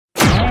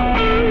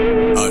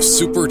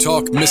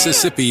SuperTalk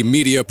Mississippi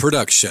Media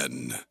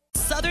Production.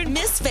 Southern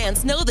Miss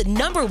fans know the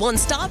 #1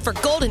 stop for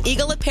Golden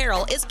Eagle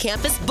apparel is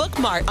Campus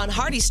Bookmart on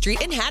Hardy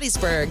Street in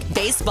Hattiesburg.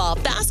 Baseball,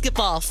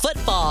 basketball,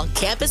 football,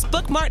 Campus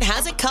Bookmart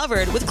has it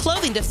covered with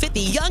clothing to fit the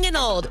young and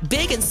old,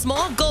 big and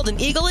small Golden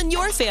Eagle in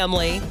your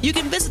family. You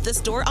can visit the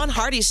store on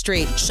Hardy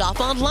Street, shop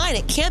online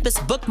at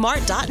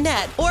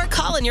campusbookmart.net, or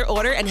call in your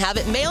order and have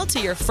it mailed to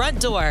your front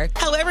door.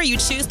 However you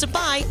choose to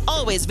buy,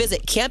 always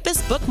visit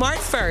Campus Bookmart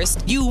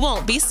first. You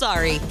won't be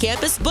sorry.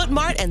 Campus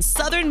Bookmart and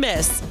Southern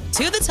Miss.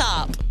 To the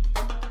top.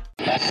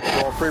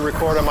 We'll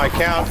pre-record on my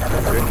count.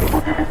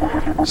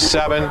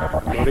 7,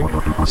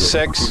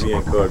 6,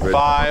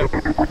 5,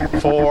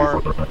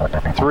 4,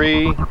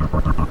 3,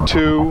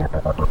 2.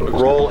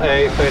 Roll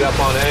A, fade up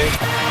on A.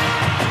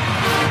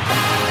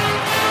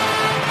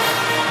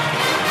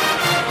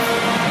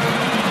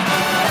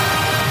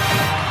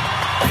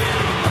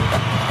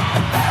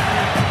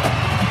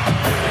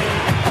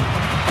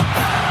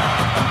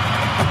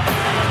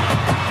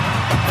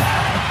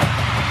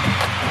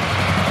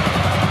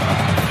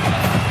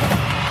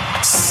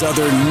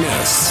 Southern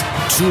Miss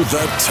to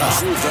the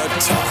top.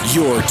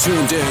 You're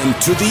tuned in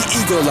to the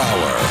Eagle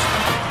Hour.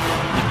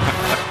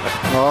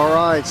 All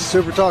right,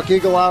 SuperTalk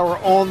Eagle Hour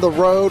on the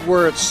road.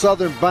 We're at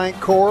Southern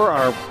Bancorp,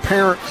 our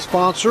parent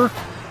sponsor.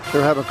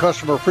 They're having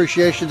Customer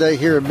Appreciation Day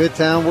here in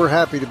Midtown. We're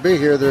happy to be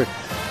here. They're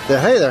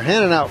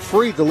handing out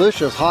free,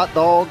 delicious hot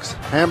dogs,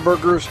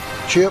 hamburgers,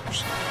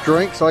 chips,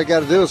 drinks. All you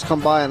got to do is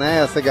come by and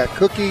ask. They got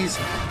cookies.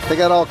 They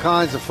got all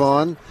kinds of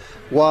fun.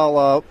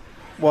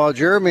 While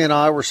Jeremy and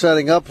I were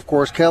setting up, of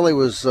course, Kelly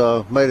was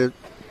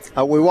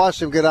we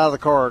watched him get out of the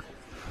car,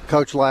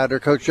 Coach Jay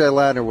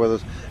Ladner with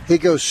us. He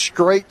goes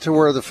straight to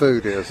where the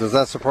food is. Does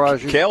that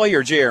surprise you? Kelly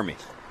or Jeremy?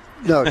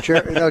 No,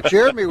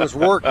 Jeremy was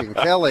working.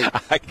 Kelly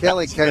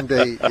came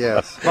to eat,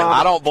 yes.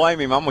 I don't blame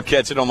him. I'm going to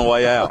catch it on the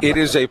way out. It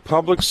is a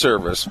public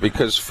service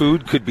because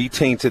food could be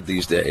tainted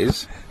these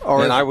days.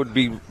 And I would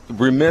be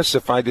remiss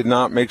if I did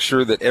not make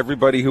sure that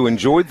everybody who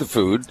enjoyed the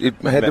food,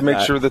 had to make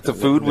sure that the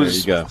food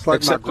was It's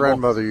like acceptable. My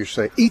grandmother used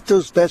to say, eat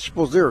those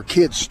vegetables. There are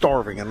kids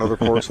starving in other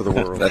parts of the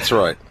world. That's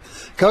right.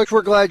 Coach,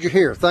 we're glad you're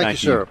here. Thank you,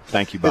 sir.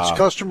 Thank you, Bob. It's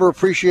Customer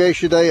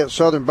Appreciation Day at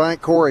Southern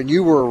Bancorp, and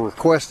you were a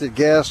requested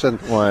guest.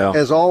 And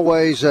as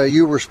always,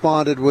 you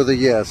responded with a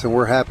yes, and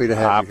we're happy to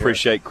have you I here.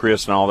 appreciate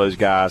Chris and all those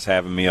guys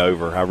having me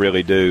over. I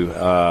really do.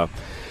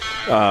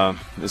 And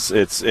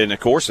of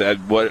course,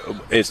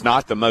 it's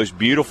not the most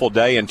beautiful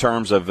day in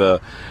terms of the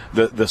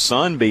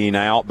sun being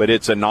out, but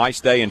it's a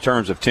nice day in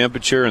terms of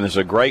temperature, and it's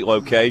a great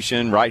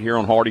location right here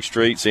on Hardy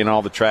Street, seeing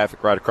all the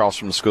traffic right across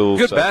from the school.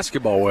 Good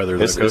basketball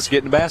weather. It's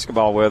getting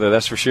basketball weather,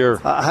 that's for sure.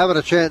 Having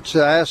a chance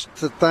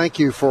to thank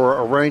you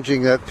for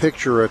arranging that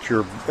picture at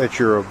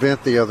your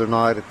event the other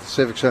night at the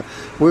Civic Center.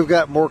 We've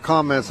got more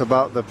comments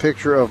about the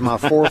picture of my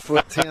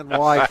 4'10"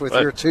 wife with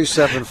your 2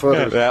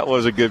 7-footers. That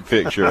was a good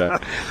picture.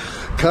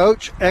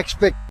 Coach,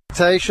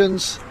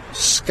 expectations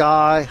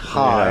sky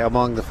high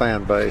among the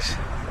fan base.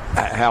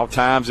 How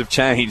times have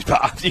changed,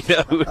 Bob.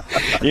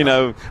 You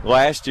know,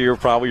 last year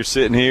probably you're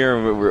sitting here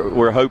and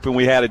we're hoping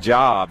we had a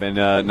job, and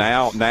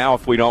now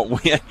if we don't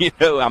win,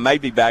 I may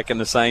be back in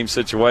the same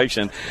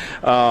situation.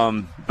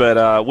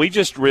 But we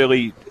just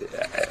really,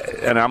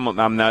 and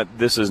I'm not.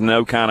 This is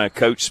no kind of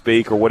coach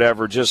speak or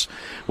whatever. Just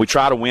we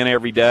try to win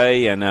every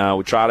day, and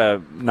we try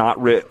to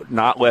not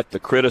let the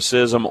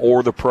criticism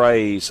or the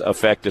praise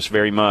affect us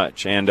very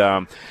much. And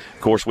of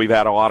course, we've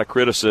had a lot of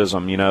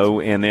criticism,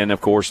 and then, of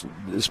course,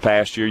 this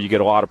past year you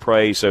get a lot of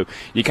praise. So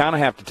you kind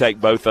of have to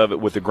take both of it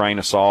with a grain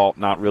of salt,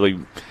 not really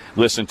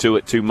listen to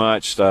it too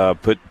much,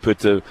 put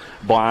the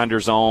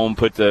blinders on,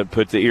 put the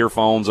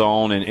earphones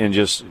on, and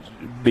just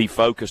be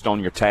focused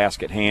on your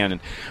task at hand.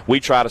 And we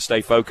try to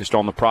stay focused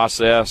on the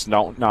process.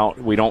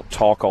 We don't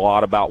talk a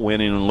lot about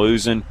winning and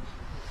losing.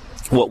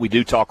 What we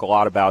do talk a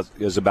lot about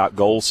is about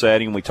goal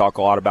setting. We talk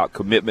a lot about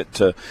commitment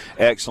to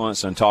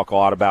excellence, and talk a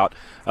lot about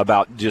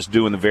just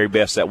doing the very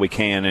best that we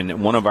can.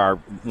 And one of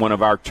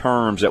our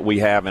terms that we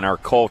have in our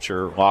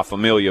culture, La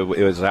Familia,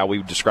 is how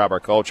we describe our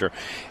culture,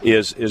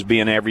 is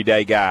being an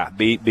everyday guy.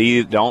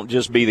 Don't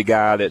just be the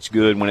guy that's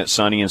good when it's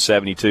sunny and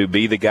 72.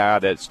 Be the guy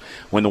that's,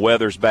 when the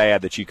weather's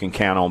bad, that you can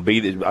count on.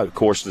 Be of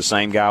course the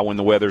same guy when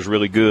the weather's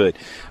really good.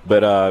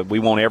 But we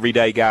want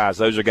everyday guys.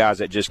 Those are guys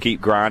that just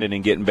keep grinding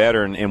and getting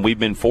better. And we've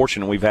been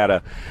fortunate. We've had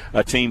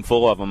a team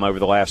full of them over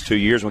the last 2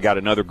 years. We got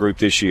another group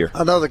this year.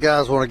 I know the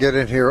guys want to get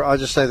in here. I'll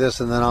just say this,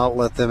 and then I'll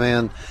let them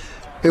in.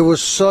 It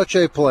was such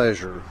a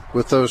pleasure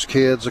with those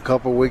kids a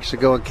couple of weeks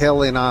ago, and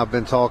Kelly and I have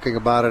been talking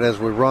about it as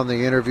we run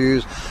the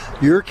interviews.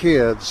 Your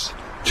kids,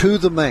 to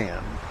the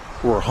man,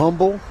 were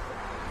humble,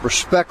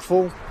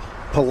 respectful,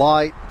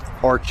 polite,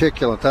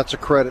 articulate. That's a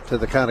credit to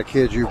the kind of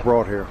kids you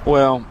brought here.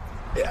 Well,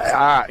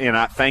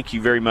 I thank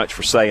you very much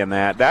for saying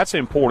that. That's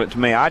important to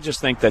me. I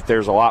just think that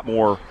there's a lot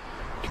more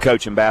to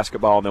coaching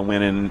basketball than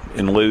winning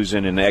and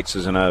losing and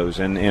X's and O's,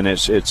 and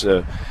it's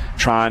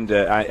trying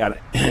to.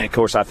 Of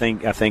course, I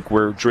think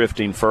we're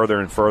drifting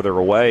further and further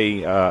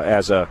away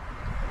as a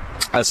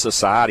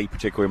society,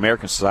 particularly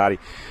American society,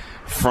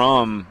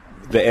 from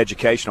the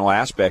educational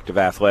aspect of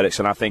athletics,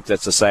 and I think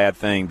that's a sad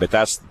thing. But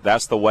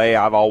that's the way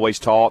I've always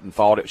taught and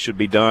thought it should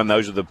be done.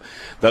 Those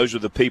are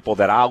the people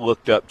that I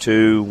looked up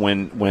to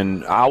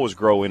when I was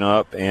growing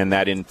up, and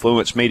that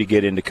influenced me to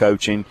get into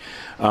coaching.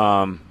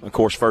 Of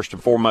course, first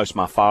and foremost,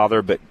 my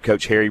father, but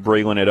Coach Harry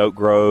Breland at Oak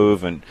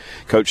Grove and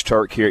Coach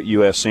Turk here at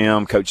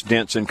USM, Coach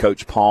Denson,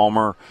 Coach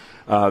Palmer.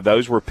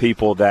 Those were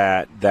people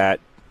that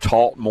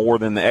taught more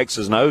than the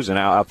X's and O's and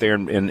out there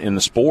in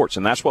the sports,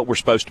 and that's what we're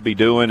supposed to be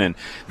doing, and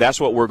that's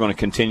what we're going to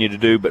continue to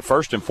do. But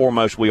first and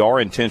foremost, we are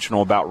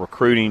intentional about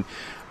recruiting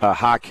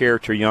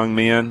high-character young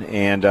men,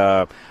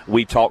 and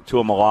we talk to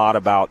them a lot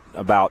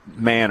about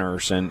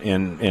manners, and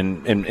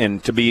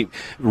to be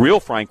real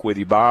frank with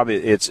you, Bob,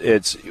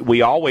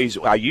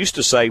 I used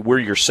to say we're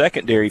your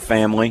secondary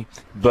family,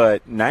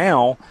 but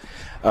now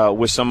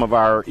with some of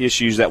our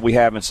issues that we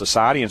have in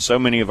society, and so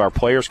many of our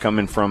players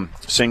coming from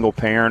single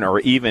parent or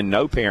even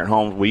no parent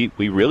homes,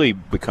 we really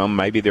become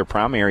maybe their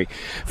primary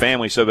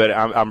family. So, but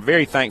I'm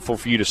very thankful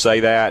for you to say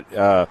that,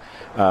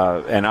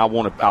 and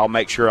I'll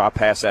make sure I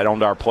pass that on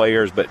to our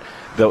players. But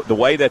the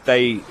way that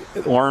they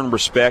learn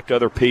respect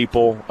other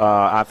people,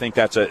 I think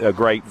that's a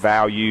great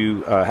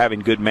value.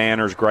 Having good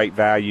manners, great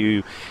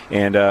value,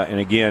 and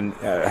again,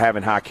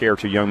 having high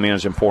character young men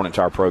is important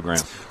to our program.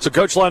 So,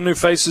 Coach, a lot of new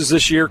faces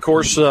this year. Of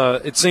course,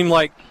 it seemed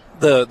like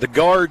the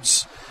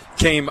guards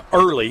came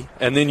early,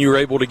 and then you were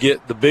able to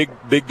get the big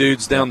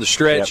dudes down the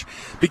stretch.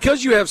 Yep.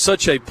 Because you have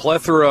such a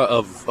plethora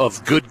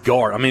of good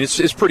guard. I mean,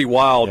 it's pretty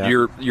wild.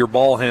 Yep. Your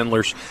ball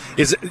handlers.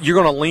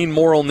 You're going to lean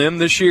more on them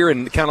this year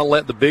and kind of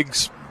let the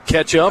bigs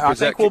catch up? I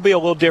think we'll be a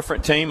little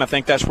different team. I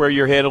think that's where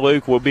you're headed,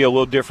 Luke. We'll be a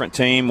little different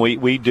team.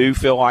 We do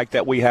feel like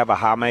that we have a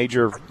high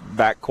major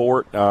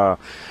backcourt. Of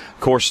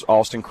course,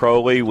 Austin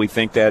Crowley, we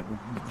think that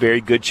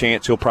very good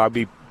chance he'll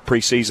probably be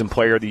preseason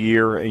player of the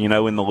year,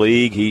 in the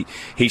league.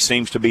 He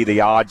seems to be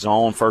the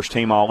odds-on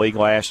first-team All-League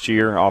last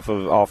year off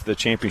the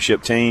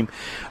championship team.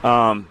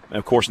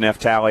 Of course,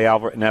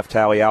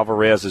 Neftali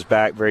Alvarez is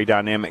back, very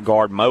dynamic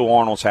guard. Mo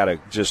Arnold's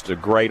had just a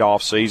great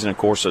offseason. Of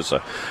course, it's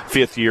a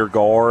fifth-year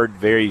guard,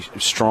 very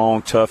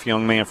strong, tough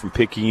young man from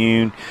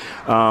Picayune.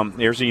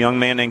 There's a young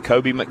man named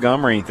Kobe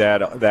Montgomery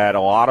that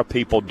a lot of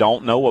people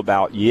don't know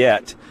about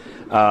yet,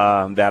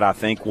 that I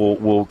think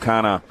will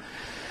kind of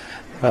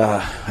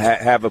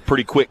have a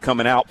pretty quick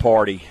coming out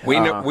party. We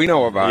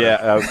know about it.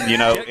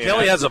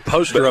 Kelly has a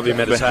poster of him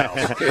at his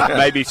house.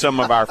 Maybe some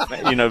of our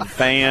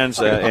fans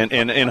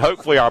and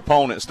hopefully our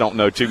opponents don't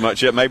know too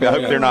much yet. Maybe I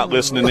hope they're not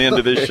listening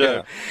into this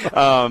show.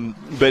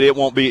 But it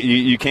won't be.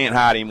 You can't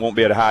hide him. Won't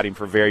be able to hide him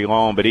for very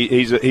long. But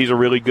he's a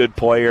really good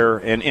player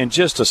and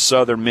just a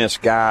Southern Miss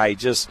guy.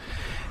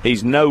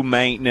 He's no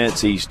maintenance.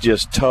 He's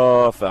just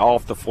tough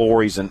off the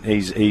floor.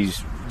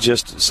 He's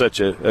just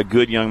such a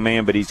good young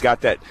man, but he's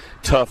got that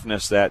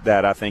toughness that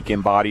I think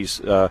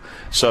embodies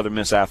Southern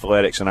Miss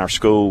athletics in our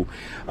school.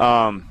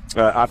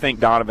 I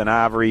think Donovan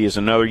Ivory is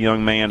another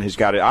young man who's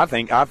got it. I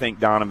think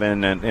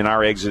Donovan, in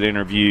our exit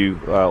interview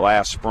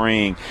last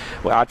spring,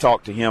 I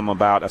talked to him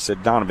about. I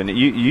said, Donovan,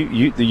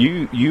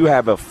 you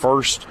have a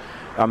first.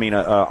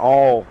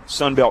 All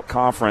Sun Belt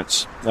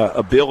Conference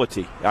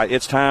ability.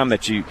 It's time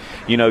that you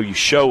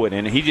show it.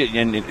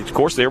 And of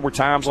course, there were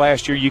times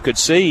last year you could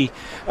see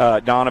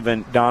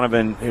Donovan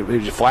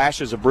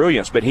flashes of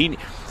brilliance, but he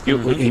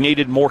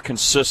needed more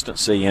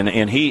consistency.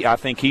 And I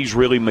think he's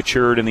really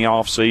matured in the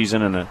off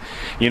season.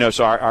 And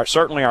so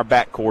certainly our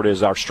backcourt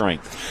is our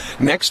strength.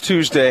 Next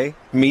Tuesday,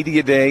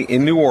 Media Day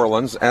in New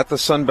Orleans at the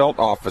Sun Belt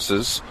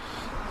offices.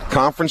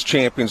 Conference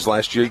champions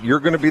last year. You're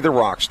going to be the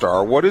rock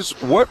star. What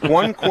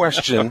one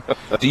question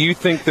do you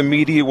think the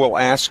media will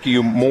ask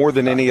you more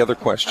than any other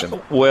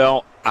question?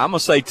 Well, I'm going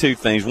to say two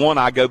things. One,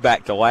 I go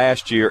back to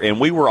last year, and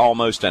we were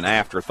almost an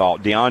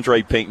afterthought.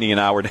 DeAndre Pinckney and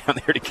I were down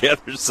there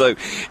together. So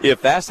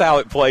if that's how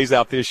it plays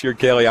out this year,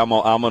 Kelly, I'm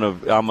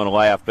gonna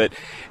laugh. But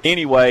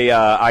anyway,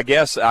 I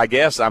guess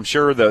I'm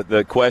sure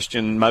the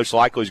question most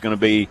likely is going to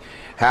be,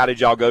 how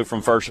did y'all go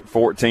from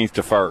 14th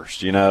to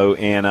first?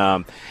 And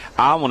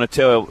I want to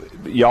tell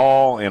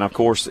y'all, and of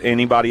course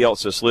anybody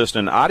else that's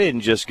listening, I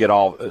didn't just get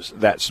all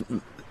that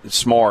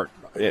smart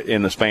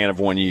in the span of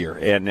 1 year,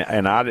 and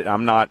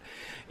I'm not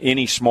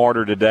any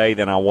smarter today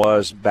than I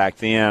was back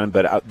then.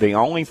 But the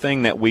only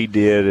thing that we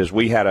did is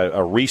we had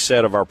a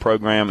reset of our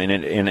program and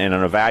an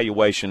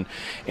evaluation,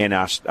 and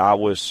I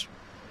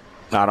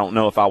don't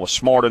know if I was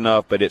smart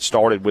enough, but it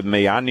started with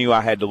me. I knew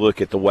I had to look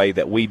at the way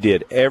that we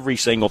did every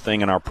single thing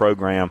in our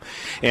program.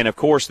 And, of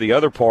course, the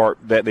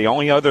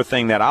only other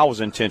thing that I was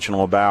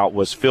intentional about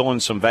was filling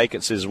some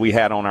vacancies we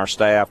had on our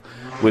staff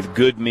with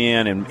good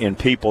men and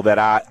people that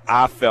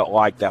I felt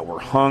like that were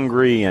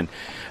hungry and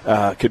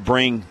could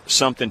bring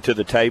something to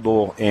the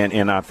table.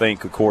 And I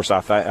think, of course,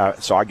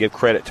 so I give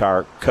credit to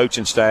our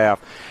coaching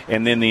staff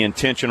and then the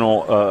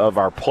intentional of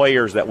our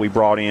players that we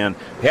brought in.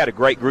 We had a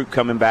great group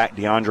coming back,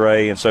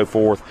 DeAndre and so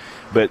forth.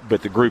 but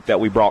the group that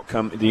we brought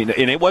and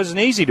it wasn't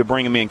easy to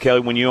bring them in,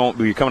 Kelly, when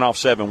you're coming off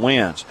 7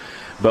 wins.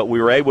 But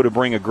we were able to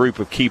bring a group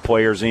of key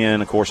players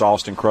in, of course,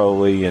 Austin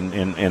Crowley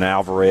and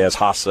Alvarez,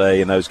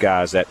 Hasse, and those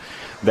guys that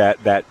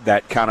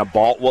kind of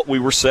bought what we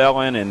were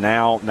selling, and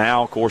now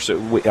of course,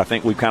 I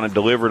think we've kind of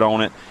delivered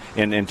on it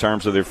in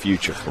terms of their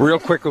future. Real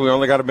quickly, we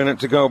only got a minute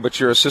to go, but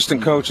your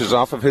assistant coach is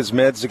off of his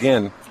meds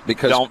again.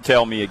 Because don't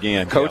tell me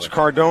again. Coach Kelly.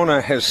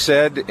 Cardona has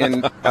said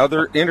in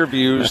other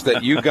interviews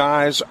that you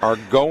guys are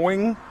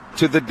going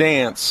to the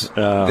dance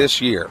this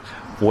year.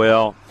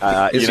 Well,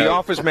 is he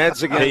off his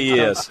meds again? He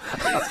is.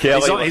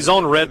 Kelly, he's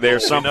on red.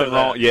 There's something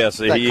wrong. Yes,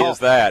 he is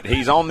that.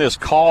 He's on this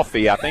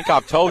coffee. I think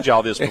I've told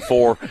y'all this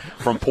before,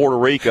 from Puerto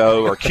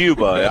Rico or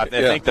Cuba. I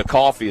think the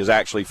coffee is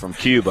actually from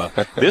Cuba.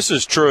 This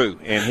is true,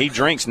 and he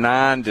drinks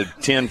 9 to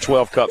 10,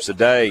 12 cups a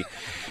day,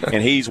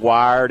 and he's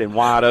wired and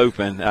wide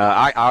open.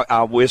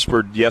 I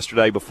whispered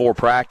yesterday before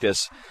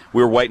practice.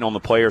 We were waiting on the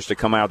players to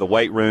come out of the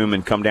weight room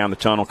and come down the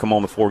tunnel, come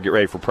on the floor, get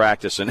ready for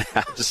practice. And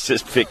I was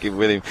just picking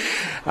with him.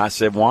 I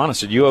said, Juan,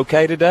 you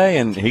okay today?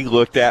 And he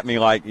looked at me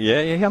like,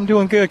 yeah, I'm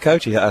doing good,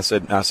 Coach. I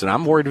said,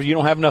 I'm worried you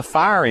don't have enough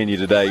fire in you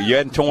today. You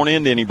hadn't torn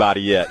into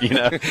anybody yet,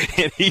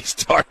 And he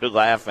started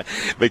laughing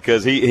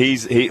because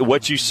he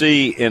what you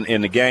see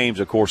in the games,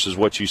 of course, is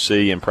what you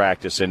see in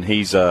practice. And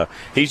he's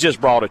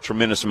just brought a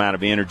tremendous amount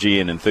of energy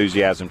and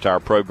enthusiasm to our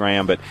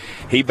program. But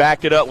he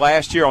backed it up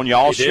last year on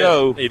y'all's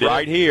show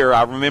right here.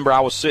 I remember I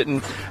was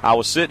sitting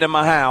in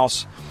my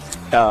house,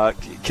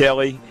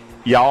 Kelly.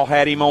 Y'all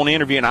had him on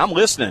interview, and I'm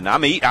listening.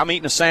 I'm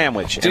eating a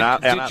sandwich.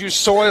 Did you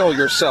soil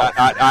yourself?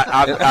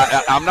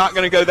 I'm not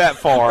going to go that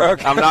far.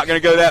 Okay. I'm not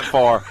going to go that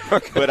far.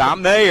 Okay. But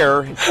I'm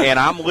there, and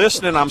I'm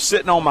listening. I'm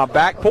sitting on my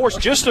back porch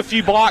just a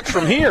few blocks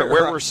from here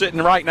where we're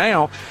sitting right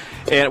now,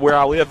 and where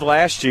I lived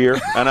last year,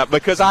 and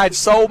because I had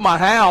sold my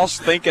house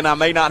thinking I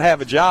may not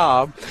have a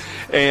job.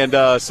 And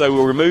so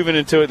we're moving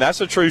into it.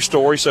 That's a true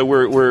story. So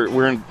we're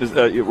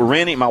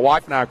renting. My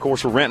wife and I, of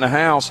course, are renting a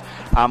house.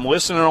 I'm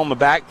listening on the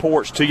back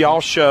porch to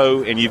y'all's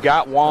show, and you've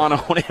got Juan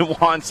on it.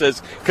 Juan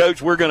says,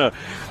 "Coach, we're gonna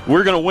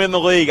win the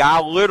league."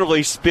 I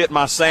literally spit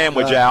my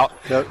sandwich out.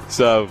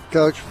 So,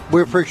 Coach,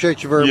 we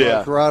appreciate you very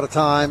much. We're out of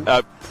time.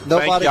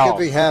 Nobody could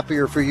be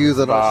happier for you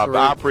than us.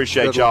 I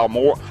appreciate y'all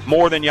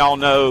more than y'all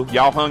know.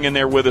 Y'all hung in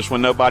there with us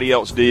when nobody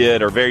else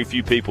did, or very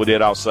few people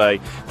did, I'll say.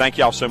 Thank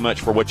y'all so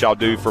much for what y'all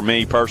do for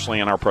me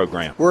personally and our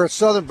program. We're at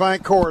Southern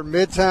Bancorp in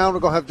Midtown. We're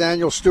going to have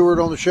Daniel Stewart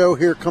on the show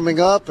here coming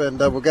up, and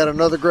we've got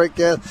another great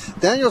guest.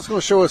 Daniel's going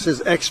to show us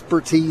his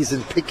expertise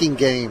in picking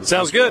games.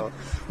 Sounds good.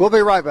 We'll be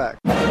right back.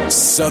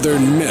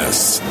 Southern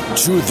Miss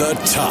to the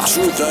top.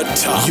 To the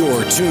top.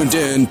 You're tuned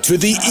in to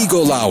the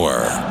Eagle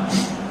Hour.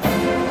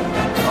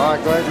 All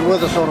right, glad you're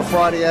with us on a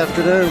Friday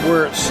afternoon.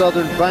 We're at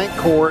Southern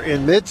Bancorp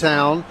in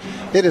Midtown.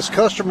 It is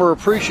Customer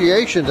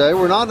Appreciation Day.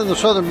 We're not in the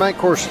Southern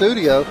Bancorp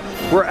studio.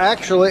 We're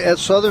actually at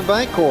Southern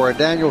Bancorp. And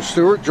Daniel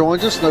Stewart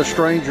joins us, no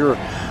stranger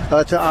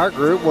to our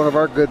group, one of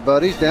our good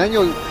buddies.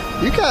 Daniel,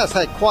 you guys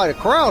had quite a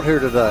crowd here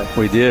today.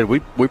 We did. We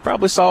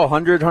probably saw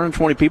 100,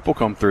 120 people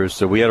come through,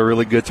 so we had a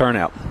really good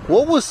turnout.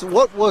 What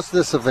was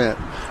this event?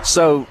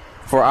 So,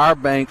 for our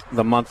bank,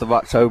 the month of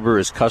October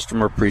is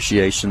Customer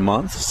Appreciation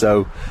Month.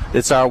 So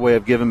it's our way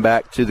of giving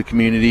back to the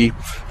community,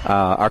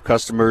 our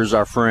customers,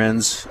 our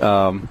friends.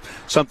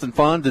 Something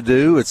fun to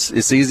do.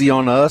 It's easy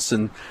on us,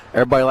 and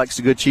everybody likes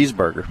a good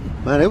cheeseburger.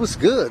 Man, it was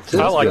good, too.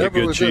 I like a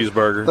good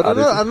cheeseburger. But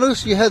I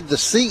noticed you had the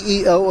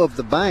CEO of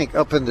the bank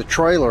up in the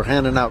trailer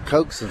handing out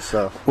Cokes and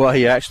stuff. Well,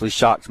 he actually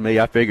shocked me.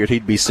 I figured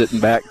he'd be sitting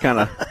back kind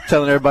of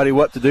telling everybody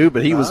what to do,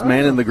 but he was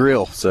manning the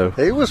grill. So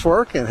he was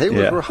working.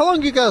 How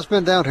long you guys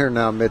been down here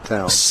now in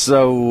Midtown?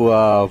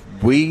 So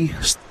we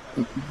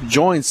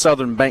joined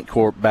Southern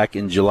Bancorp back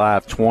in July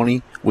of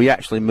 20. We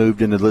actually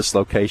moved into this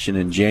location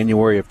in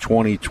January of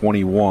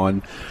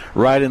 2021,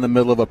 right in the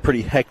middle of a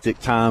pretty hectic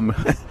time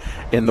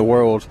in the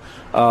world.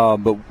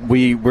 But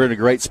we're in a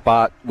great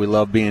spot. We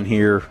love being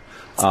here,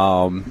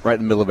 right in the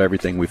middle of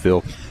everything, we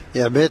feel.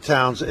 Yeah,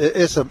 Midtown's it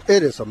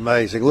is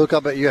amazing. Look, I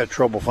bet you had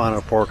trouble finding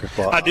a parking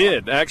spot. I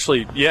did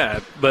actually, yeah.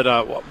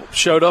 But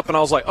showed up and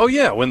I was like, oh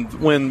yeah.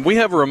 When we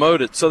have a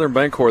remote at Southern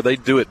Bancorp, they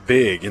do it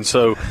big, and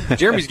so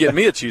Jeremy's getting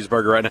me a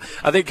cheeseburger right now.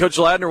 I think Coach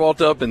Ladner walked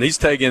up and he's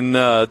taking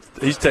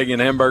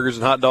hamburgers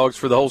and hot dogs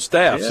for the whole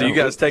staff. Yeah, so you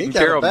guys taking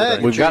care of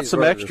them. We've got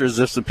some extras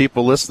if some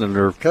people listening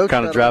are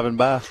kind of driving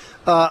by.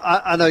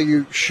 I know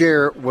you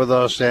share with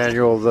us,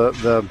 Daniel,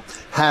 the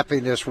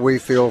happiness we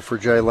feel for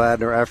Jay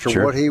Ladner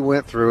after what he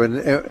went through.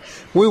 And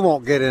we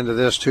won't get into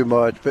this too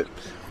much, but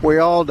we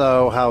all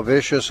know how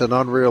vicious and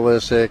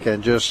unrealistic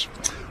and just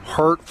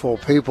hurtful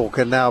people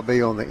can now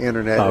be on the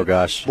internet. Oh,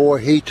 gosh. Boy,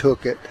 he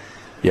took it.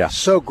 Yeah.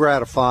 So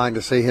gratifying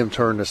to see him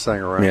turn this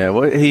thing around. Yeah,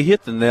 well, he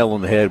hit the nail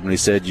on the head when he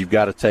said you've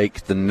got to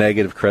take the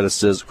negative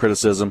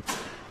criticism,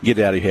 get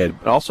it out of your head,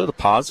 but also the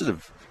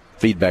positive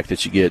feedback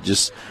that you get.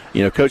 Just,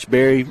 Coach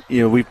Berry,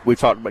 we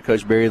talked about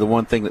Coach Berry. The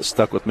one thing that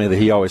stuck with me that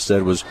he always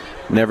said was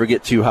never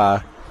get too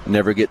high,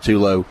 never get too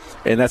low.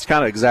 And that's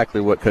kind of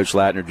exactly what Coach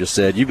Ladner just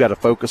said. You've got to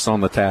focus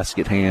on the task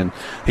at hand.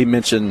 He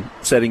mentioned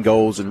setting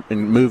goals and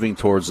moving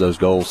towards those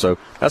goals. So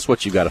that's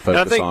what you've got to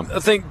focus on. I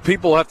think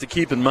people have to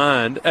keep in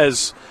mind,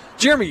 as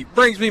Jeremy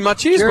brings me my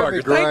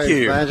cheeseburger. Thank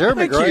you. Man.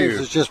 Jeremy Graves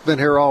has just been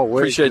here all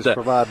week. Appreciate that.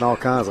 Providing all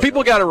kinds of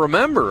people got to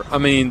remember, I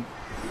mean,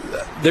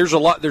 there's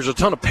a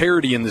ton of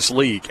parity in this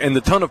league, and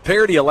the ton of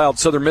parity allowed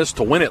Southern Miss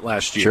to win it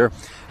last year. Sure.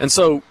 And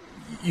so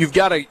you've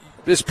got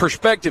this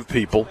perspective,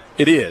 people.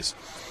 It is.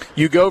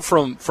 You go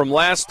from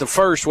last to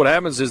first. What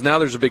happens is now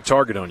there's a big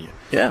target on you.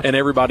 Yeah. And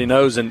everybody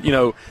knows, and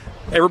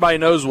everybody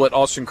knows what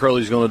Austin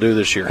Crowley's going to do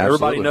this year. Absolutely.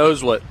 Everybody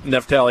knows what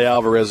Neftali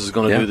Alvarez is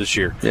going to do this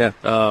year. Yeah.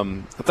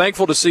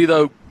 Thankful to see,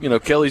 though,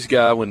 Kelly's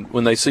guy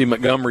when they see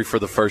Montgomery for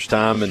the first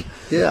time. And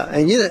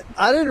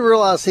I didn't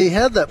realize he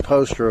had that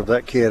poster of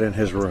that kid in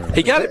his room.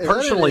 He got it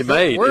personally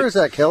made. Where is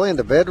that, Kelly? In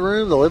the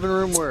bedroom, the living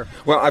room, where?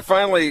 Well, I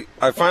finally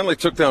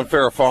took down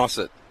Farrah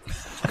Fawcett.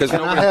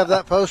 Can I have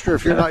that poster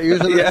if you're not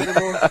using it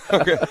anymore?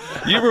 Okay.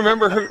 You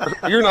remember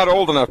you're not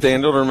old enough,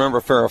 Daniel, to remember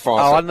Farrah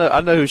Fawcett. Oh,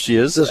 I know who she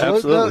is.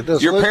 Absolutely.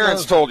 Your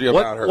parents told you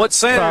about her. What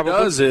Santa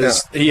does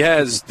is he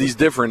has these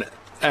different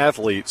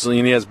athletes, and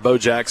he has Bo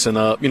Jackson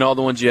up, all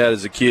the ones you had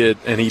as a kid,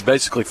 and he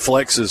basically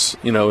flexes,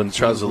 and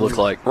tries to look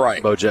like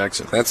Bo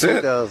Jackson. That's it.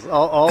 He does.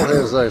 All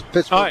his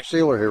Pittsburgh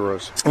Steeler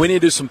heroes. We need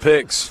to do some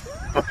picks.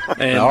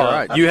 And all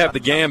right. You have the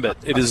gambit.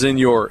 It is in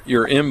your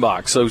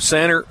inbox. So,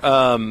 Sander.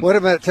 Wait a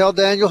minute. Tell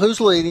Daniel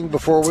who's leading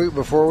before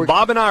we.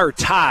 Bob and I are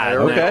tied.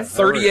 Okay.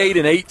 38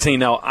 and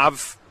 18. Now,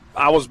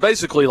 I was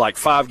basically like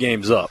 5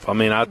 games up. I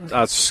mean,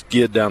 I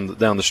skid down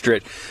the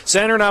stretch.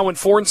 Sander and I went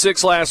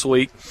 4-6 last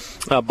week.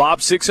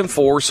 Bob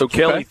 6-4. So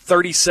Kelly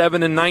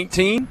 37 and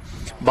 19.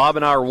 Bob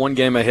and I are 1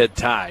 game ahead,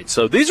 tied.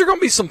 So these are going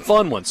to be some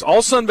fun ones.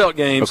 All Sunbelt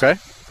games. Okay.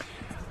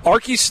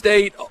 Archie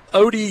State,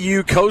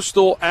 ODU,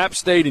 Coastal, App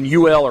State, and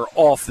UL are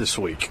off this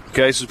week.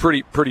 Okay, so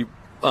it's pretty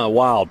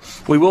wild.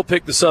 We will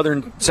pick the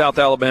Southern South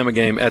Alabama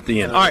game at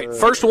the end. All right,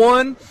 first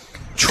one,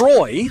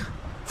 Troy,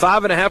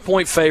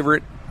 5.5-point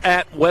favorite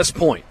at West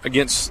Point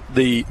against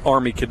the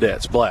Army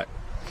Cadets. Black.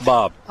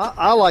 Bob.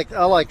 I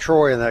like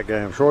Troy in that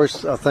game.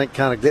 Troy's, I think,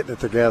 kind of getting it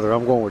together.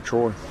 I'm going with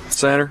Troy.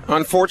 Sander?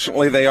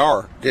 Unfortunately, they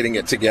are getting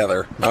it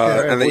together,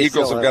 and the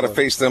Eagles have got to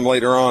face them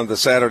later on the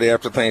Saturday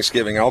after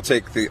Thanksgiving. I'll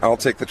take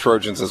the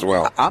Trojans as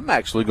well. I'm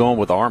actually going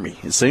with Army.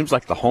 It seems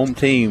like the home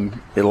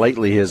team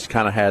lately has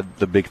kind of had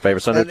the big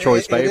favorites. I know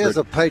Troy's favorite. It is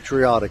a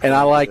patriotic. And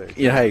I like,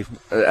 hey,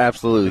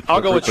 absolutely.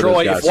 I'll go with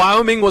Troy. If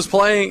Wyoming was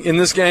playing in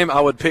this game,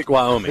 I would pick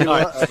Wyoming.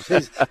 All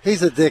right.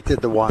 He's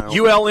addicted to Wyoming.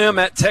 ULM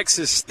at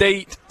Texas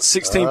State,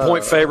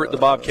 16-point favorite. The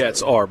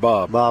Bobcats are,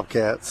 Bob.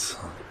 Bobcats.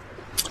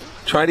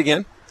 Try it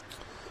again.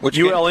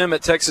 ULM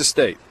at Texas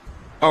State.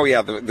 Oh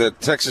yeah, the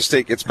Texas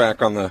State gets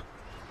back on the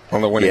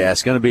winning. Yeah,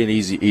 it's going to be an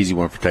easy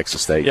one for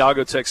Texas State. Yeah, I'll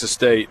go Texas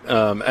State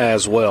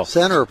as well.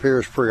 Center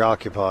appears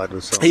preoccupied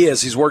with something. He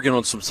is. He's working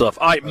on some stuff.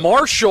 All right,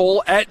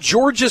 Marshall at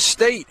Georgia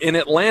State in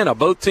Atlanta.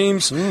 Both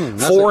teams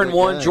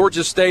 4-1.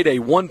 Georgia State a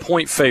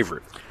 1-point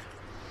favorite.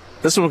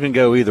 This one can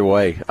go either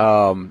way.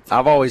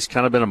 I've always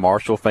kind of been a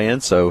Marshall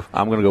fan, so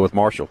I'm going to go with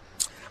Marshall.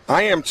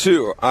 I am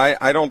too.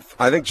 I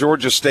think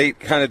Georgia State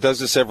kind of does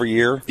this every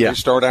year. Yeah. They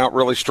start out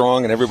really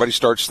strong, and everybody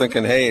starts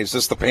thinking, "Hey, is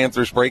this the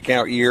Panthers'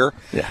 breakout year?"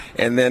 Yeah.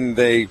 And then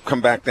they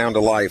come back down to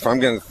life. I'm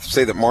going to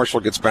say that Marshall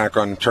gets back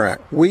on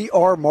track. We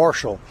are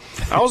Marshall.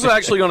 I was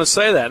actually going to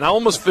say that, and I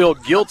almost feel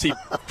guilty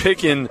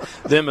picking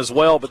them as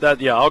well. But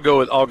I'll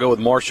go with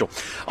Marshall.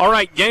 All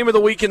right, game of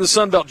the week in the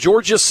Sun Belt: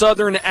 Georgia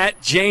Southern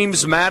at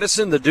James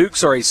Madison. The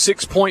Dukes are a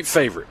 6-point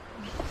favorite.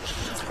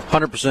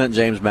 100%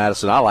 James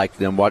Madison. I like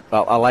them.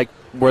 I like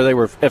where they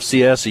were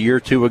FCS a year or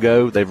two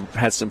ago. They've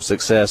had some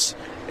success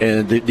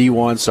in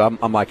D1, so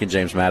I'm liking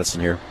James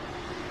Madison here.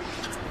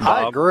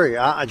 I agree.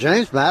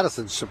 James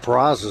Madison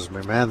surprises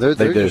me, man.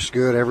 They're just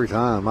good every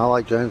time. I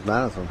like James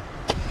Madison.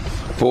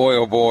 Boy,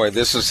 oh boy,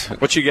 this is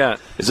what you got.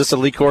 Is this a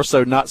Lee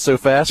Corso not so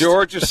fast?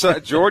 Georgia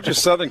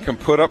Southern can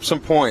put up some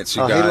points.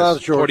 You guys. He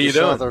loves Georgia what are you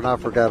Southern. doing? I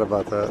forgot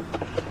about that.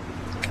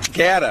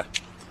 Gata.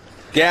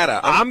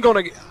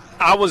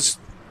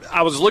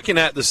 I was looking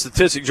at the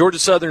statistic. Georgia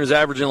Southern is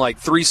averaging like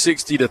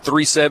 360 to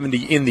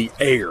 370 in the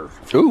air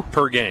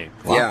per game.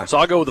 Wow. Yeah. So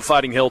I'll go with the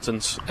Fighting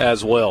Hiltons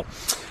as well.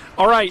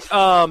 All right,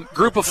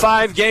 Group of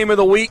 5 game of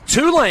the week.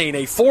 Tulane,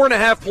 a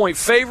 4.5-point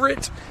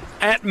favorite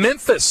at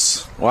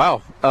Memphis.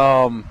 Wow.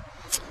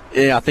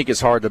 I think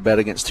it's hard to bet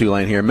against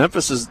Tulane here.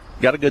 Memphis has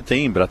got a good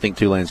team, but I think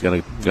Tulane's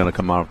going to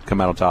come out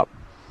on top.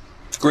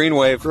 Green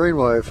Wave.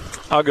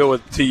 I'll go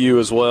with TU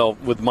as well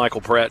with Michael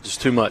Pratt,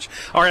 just too much.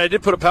 All right, I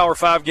did put a Power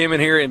 5 game in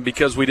here, and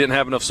because we didn't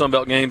have enough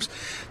Sunbelt games,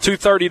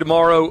 2:30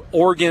 tomorrow,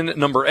 Oregon,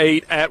 number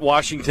 8, at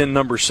Washington,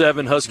 number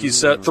 7.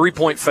 Huskies,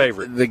 3-point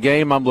favorite. The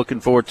game I'm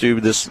looking forward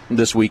to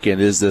this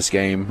weekend is this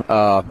game.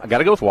 I got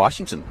to go with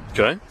Washington.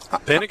 Okay.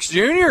 Penix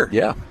Jr.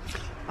 Yeah.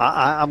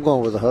 I'm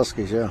going with the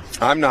Huskies, yeah.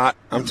 I'm not.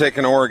 I'm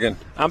taking Oregon.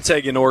 I'm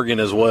taking Oregon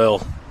as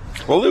well.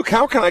 Well, Luke,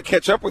 how can I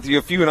catch up with you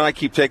if you and I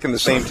keep taking the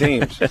same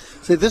teams?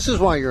 See, this is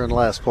why you're in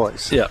last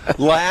place. Yeah.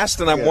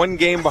 Last, and I'm one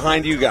game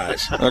behind you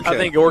guys. Okay. I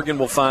think Oregon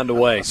will find a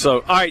way.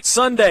 So, all right,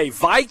 Sunday,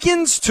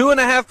 Vikings,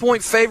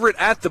 2.5-point favorite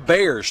at the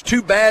Bears.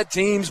 Two bad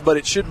teams, but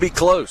it should be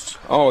close.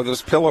 Oh,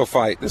 this pillow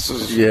fight. This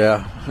is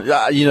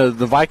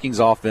the Vikings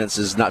offense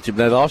is not too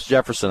bad. They lost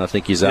Jefferson. I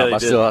think he's out.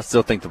 Yeah, I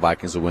still think the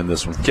Vikings will win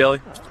this one.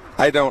 Kelly?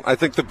 I don't. I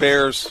think the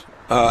Bears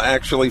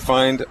actually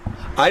find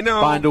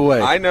a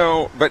way. I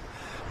know,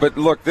 but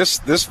look,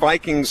 this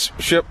Vikings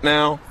ship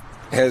now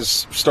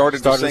has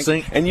started to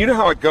sink. And you know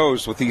how it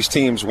goes with these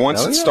teams.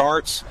 Once it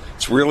starts,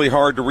 it's really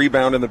hard to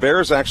rebound, and the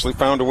Bears actually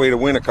found a way to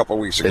win a couple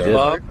weeks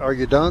ago. Are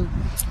you done?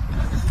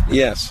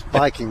 Yes.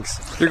 Vikings.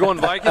 You're going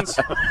Vikings?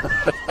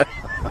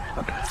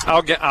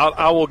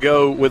 I will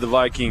go with the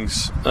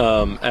Vikings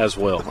as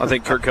well. I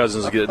think Kirk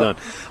Cousins will get it done.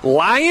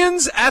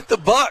 Lions at the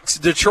Bucks.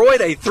 Detroit,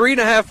 a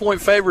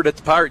 3.5-point favorite at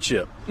the Pirate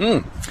Ship.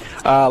 Like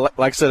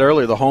I said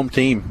earlier, the home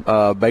team,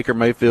 Baker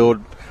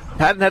Mayfield,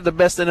 hadn't had the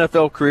best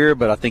NFL career,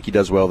 but I think he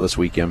does well this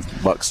weekend.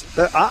 Bucks.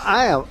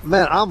 I'm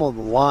on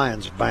the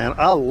Lions, man.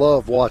 I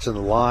love watching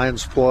the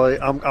Lions play.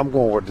 I'm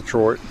going with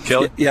Detroit.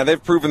 Kelly? Yeah,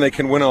 they've proven they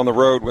can win on the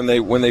road when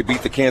they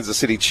beat the Kansas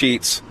City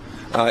Cheats.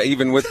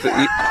 Even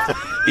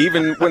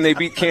when they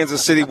beat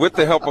Kansas City with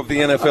the help of the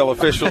NFL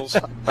officials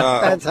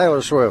and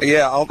Taylor Swift.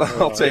 Yeah,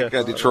 I'll take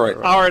Detroit.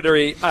 I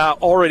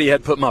already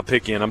had put my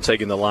pick in. I'm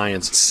taking the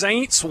Lions.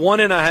 Saints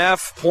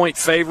 1.5-point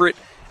favorite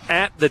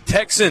at the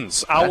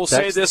Texans. I will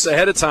say this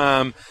ahead of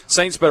time.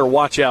 Saints better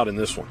watch out in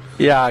this one.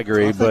 Yeah, I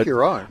agree. I think you're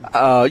right.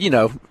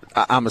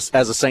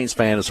 As a Saints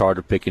fan, it's hard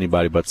to pick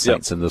anybody but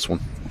Saints in this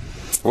one.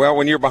 Well,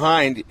 when you're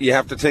behind, you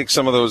have to take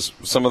some of those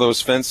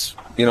fence,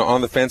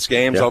 on the fence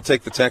games. Yep. I'll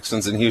take the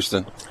Texans in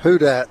Houston. Who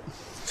dat?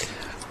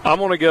 I'm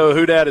going to go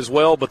who dat as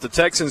well, but the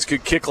Texans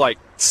could kick like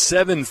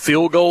 7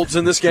 field goals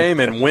in this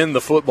game and win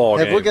the football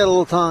game. Have we got a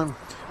little time?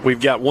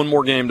 We've got one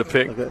more game to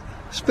pick. Okay.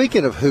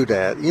 Speaking of who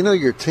dat,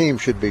 your team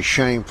should be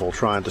shameful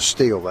trying to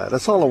steal that.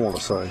 That's all I want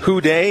to say. Who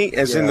day,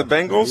 as in the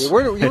Bengals?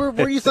 Where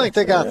do you think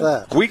they got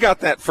that? We got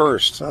that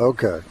first.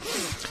 Okay.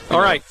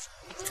 All right.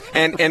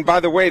 And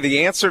by the way,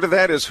 the answer to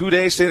that is who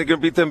they say they're going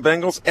to beat them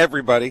Bengals?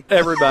 Everybody.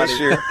 This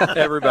year.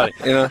 Everybody.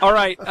 All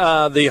right.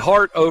 The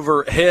heart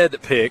over head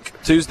pick,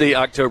 Tuesday,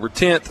 October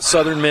 10th,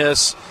 Southern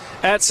Miss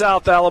at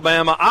South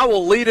Alabama. I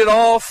will lead it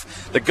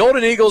off. The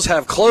Golden Eagles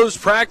have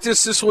closed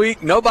practice this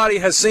week. Nobody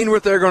has seen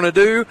what they're going to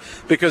do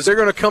because they're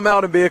going to come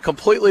out and be a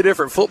completely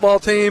different football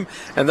team,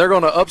 and they're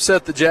going to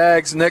upset the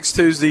Jags next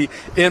Tuesday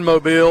in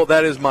Mobile.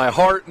 That is my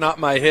heart, not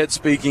my head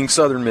speaking.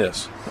 Southern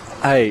Miss.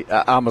 Hey,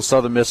 I'm a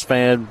Southern Miss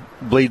fan.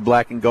 Bleed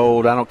black and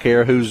gold. I don't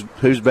care who's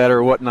better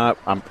or whatnot.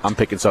 I'm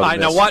picking Southern Miss.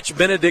 Now watch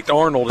Benedict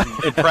Arnold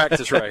in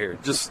practice right here.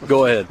 Just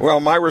go ahead.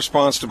 Well, my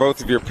response to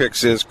both of your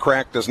picks is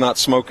crack does not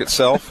smoke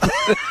itself.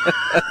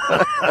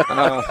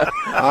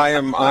 I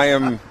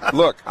am.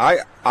 Look,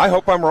 I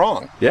hope I'm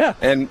wrong. Yeah.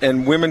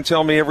 And women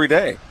tell me every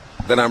day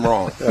that I'm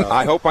wrong. Yeah.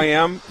 I hope I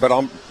am, but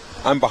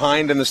I'm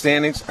behind in the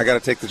standings. I got to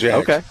take the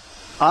Jags. Okay.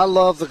 I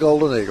love the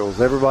Golden Eagles.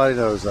 Everybody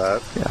knows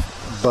that. Yeah.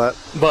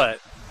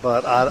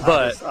 But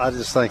I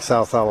just think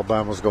South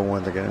Alabama's going to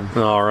win the game.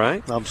 All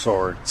right. I'm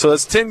sorry. So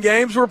that's 10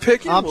 games we're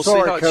picking. We'll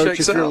sorry, see how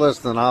Coach, if you're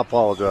listening. I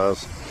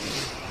apologize.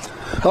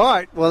 All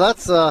right. Well,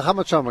 that's how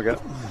much time we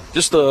got?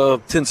 Just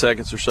 10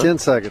 seconds or so. 10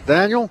 seconds.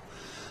 Daniel,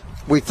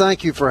 we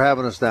thank you for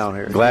having us down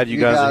here. Glad you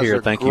guys are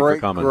here. Thank you for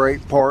coming.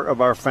 Great part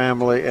of our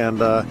family,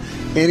 and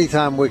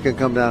anytime we can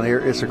come down here,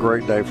 it's a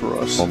great day for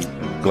us.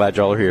 Well, glad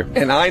y'all are here.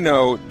 And I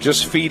know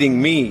just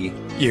feeding me.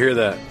 You hear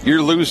that?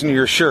 You're losing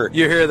your shirt.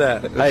 You hear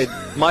that? Hey,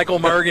 Michael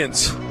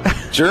Mergens.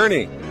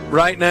 Journey.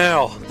 Right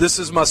now, this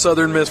is my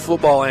Southern Miss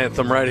football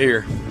anthem right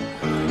here.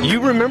 You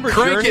remember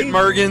Crank Journey? It,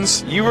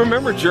 Mergens. You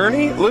remember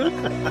Journey, Luke?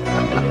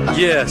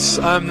 Yes,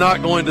 I'm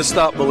not going to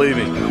stop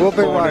believing. We'll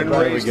be right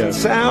back. In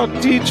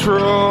South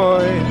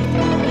Detroit.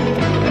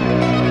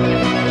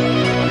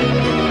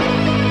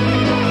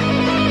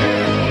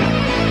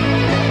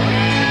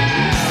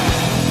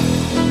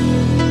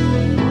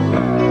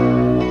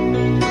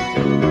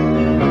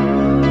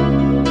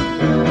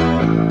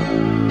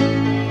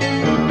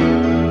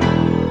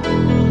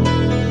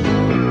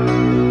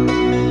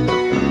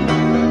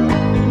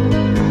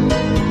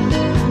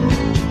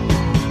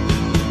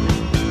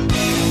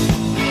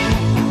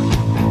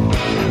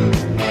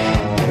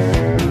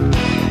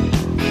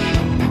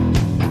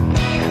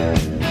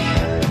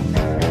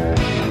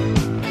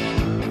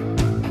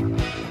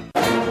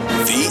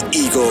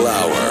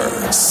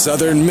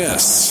 Southern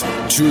Miss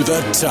to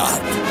the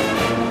top.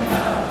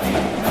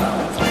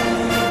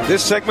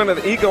 This segment of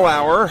the Eagle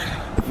Hour,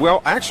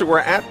 well, actually, we're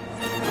at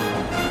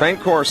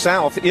Bancorp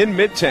South in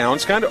Midtown.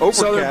 It's kind of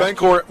overcast. Southern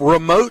Bancorp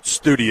remote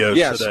studios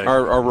yes, today.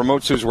 Our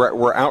remote studios.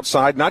 We're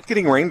outside, not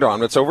getting rained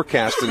on. It's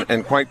overcast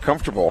and quite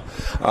comfortable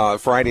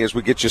Friday as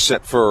we get you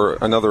set for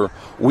another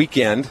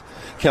weekend.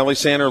 Kelly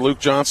Sander, Luke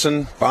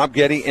Johnson, Bob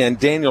Getty, and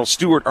Daniel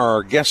Stewart are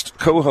our guest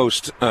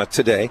co-host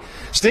today.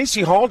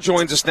 Stacy Hall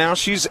joins us now.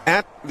 She's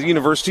at the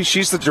university.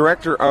 She's the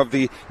director of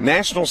the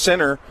National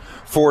Center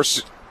for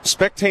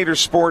Spectator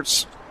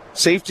Sports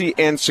Safety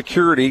and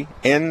Security,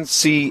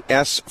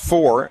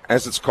 NCS4,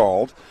 as it's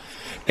called.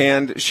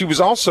 And she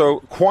was also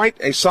quite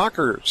a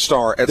soccer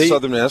star at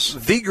Southern Miss.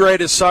 The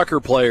greatest soccer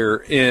player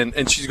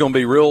and she's going to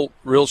be real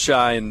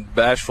shy and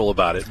bashful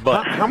about it.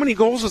 But how many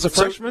goals as a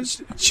freshman?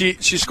 She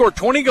scored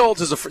 20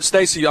 goals as a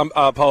Stacy. I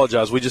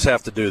apologize. We just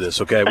have to do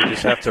this, okay? We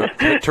just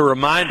have to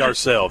remind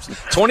ourselves.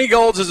 20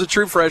 goals as a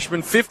true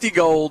freshman, 50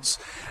 goals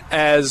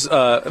as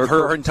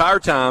her entire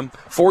time,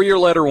 4-year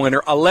letter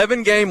winner,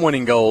 11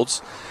 game-winning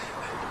goals.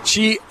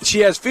 She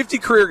has 50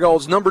 career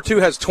goals. Number 2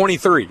 has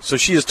 23. So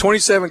she has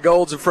 27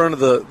 goals in front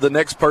of the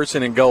next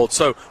person in gold.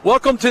 So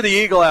welcome to the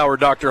Eagle Hour,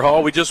 Dr.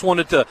 Hall. We just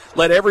wanted to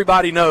let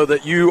everybody know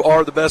that you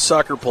are the best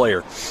soccer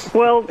player.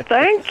 Well,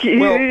 thank you.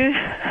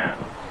 Well,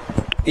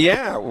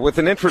 yeah, with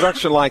an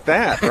introduction like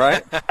that,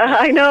 right?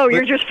 I know.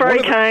 You're just very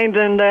kind,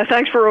 and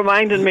thanks for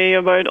reminding me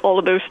about all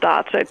of those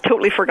stats. I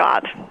totally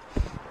forgot.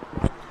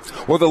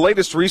 Well, the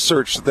latest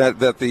research that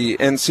the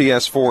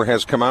NCS4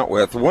 has come out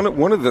with,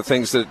 one of the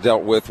things that it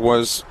dealt with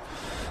was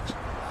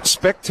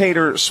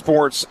spectator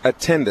sports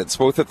attendance,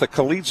 both at the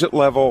collegiate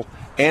level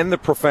and the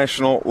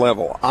professional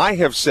level. I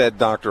have said,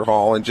 Dr.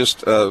 Hall, and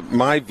just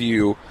my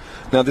view,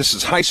 now this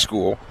is high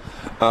school,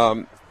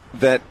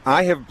 that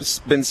I have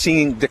been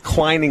seeing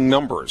declining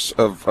numbers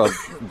of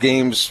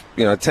games,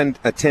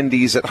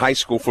 attendees at high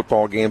school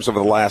football games over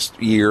the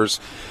last years.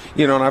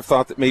 And I've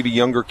thought that maybe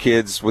younger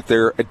kids with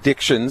their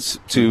addictions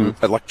to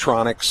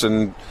electronics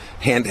and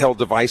handheld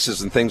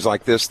devices and things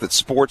like this, that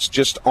sports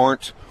just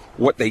aren't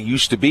what they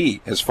used to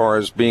be as far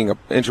as being an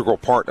integral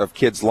part of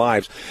kids'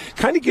 lives.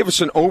 Kind of give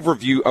us an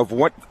overview of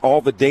what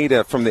all the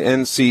data from the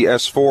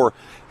NCS4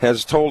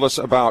 has told us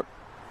about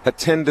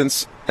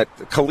attendance at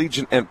the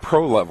collegiate and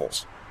pro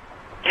levels.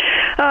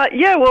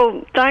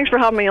 Well, thanks for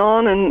having me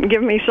on and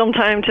giving me some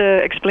time to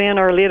explain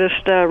our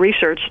latest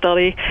research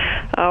study.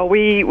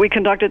 We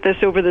conducted this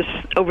over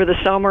the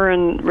summer,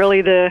 and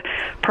really the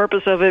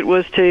purpose of it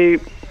was to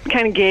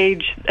kind of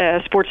gauge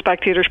sports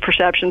spectators'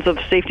 perceptions of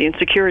safety and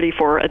security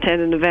for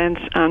attending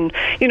events, and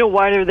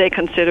why are they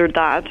considered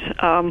that.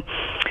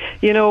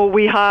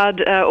 We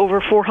had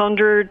over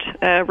 400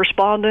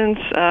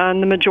 respondents,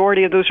 and the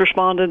majority of those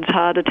respondents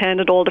had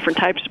attended all different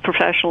types of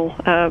professional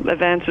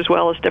events, as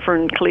well as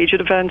different collegiate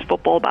events,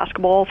 football,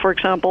 basketball, for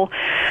example.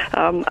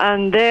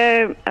 And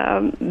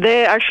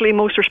they actually,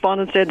 most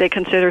respondents said they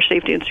consider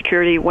safety and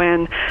security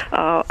when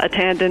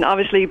attending.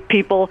 Obviously,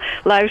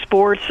 live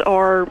sports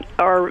are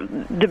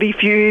to be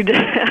viewed.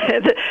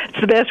 It's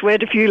the best way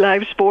to view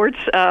live sports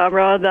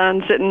rather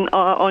than sitting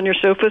on your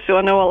sofa. So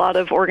I know a lot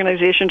of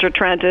organizations are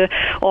trying to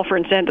offer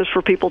incentives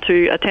for people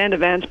to attend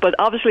events, but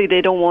obviously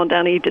they don't want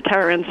any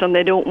deterrence, and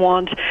they don't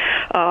want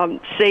their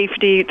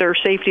safety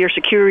or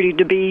security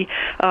to be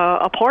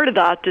a part of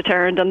that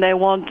deterrent, and they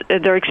want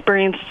their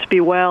experience to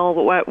be well,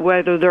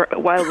 whether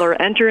while they're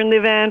entering the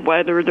event,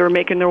 whether they're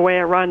making their way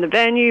around the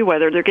venue,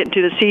 whether they're getting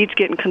to the seats,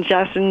 getting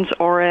concessions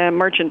or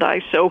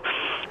merchandise. So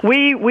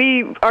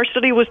our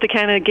study was to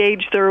kind of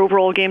gauge their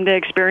overall game day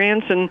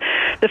experience, and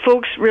the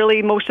folks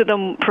really, most of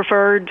them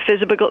preferred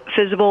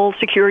visible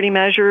security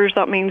measures.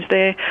 That means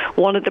they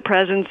wanted the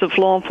presence of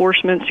law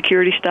enforcement,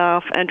 security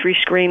staff, entry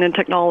screen and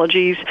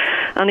technologies,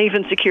 and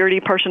even security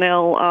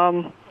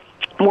personnel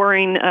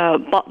wearing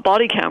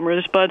body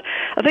cameras. But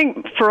I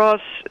think for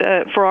us,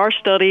 for our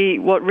study,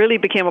 what really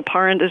became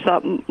apparent is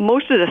that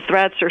most of the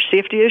threats or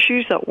safety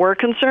issues that were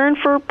concerned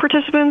for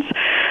participants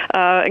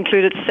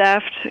included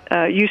theft,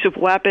 use of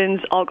weapons,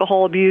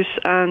 alcohol abuse,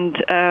 and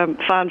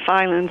fan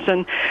violence.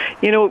 And,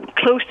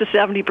 close to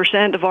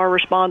 70% of our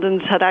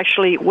respondents had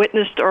actually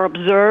witnessed or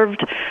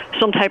observed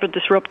some type of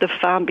disruptive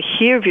fan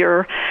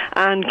behavior,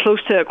 and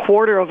close to a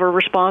quarter of our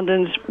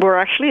respondents were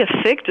actually a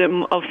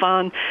victim of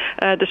fan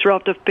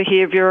disruptive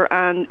behavior.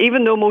 And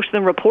even though most of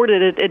them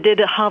reported it, it did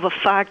have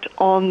effect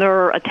on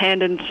their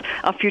attendance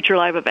of future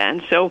live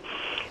events. So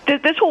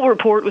this whole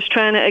report was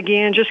trying to,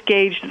 again, just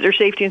gauge their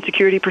safety and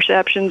security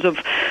perceptions of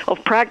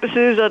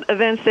practices at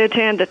events they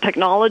attend, the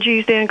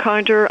technologies they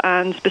encounter,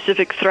 and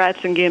specific threats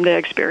and game day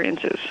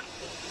experiences.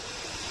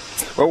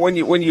 Well,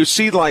 when you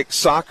see like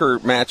soccer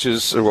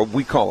matches, or what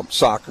we call them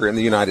soccer in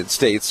the United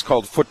States,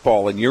 called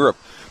football in Europe,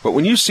 but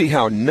when you see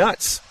how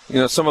nuts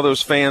some of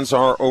those fans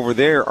are over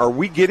there, are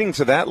we getting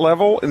to that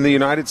level in the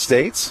United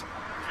States?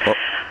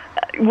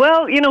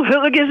 Well,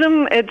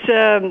 hooliganism, it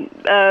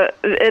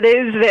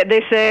is,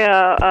 they say,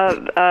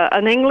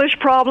 an English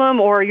problem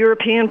or a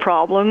European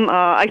problem.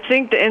 I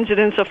think the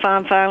incidence of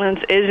fan violence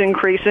is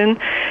increasing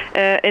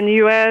in the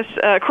U.S.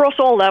 Across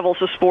all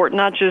levels of sport,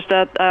 not just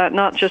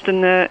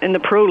in the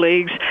pro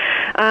leagues.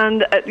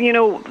 And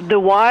the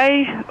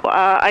why,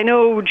 I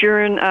know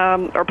during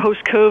or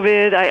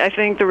post-COVID, I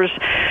think there was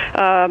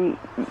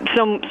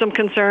some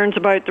concerns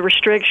about the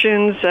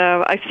restrictions.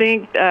 I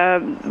think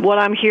what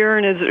I'm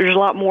hearing is there's a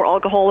lot more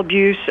alcohol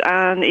abuse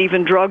and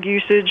even drug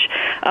usage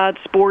at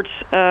sports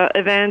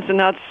events, and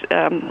that's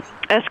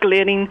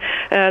escalating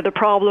the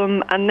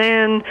problem. And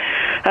then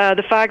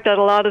the fact that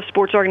a lot of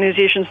sports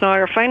organizations now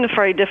are finding it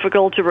very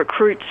difficult to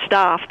recruit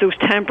staff, those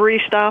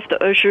temporary staff,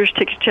 the ushers,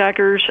 ticket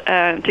takers,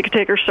 and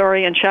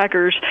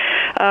checkers,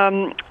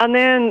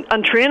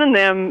 and training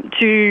them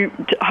to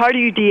how do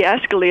you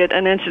de-escalate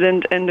an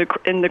incident in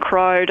the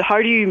crowd?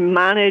 How do you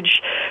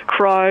manage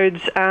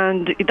crowds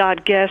and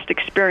that guest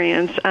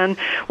experience? And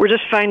we're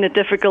just finding it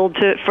difficult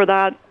for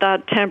that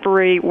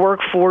temporary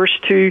workforce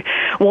to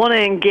want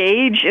to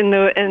engage in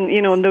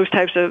those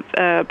types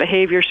of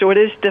behavior. So it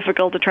is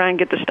difficult to try and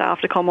get the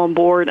staff to come on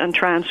board and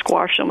try and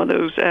squash some of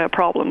those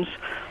problems.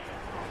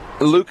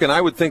 Luke, and I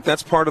would think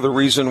that's part of the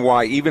reason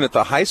why even at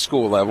the high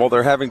school level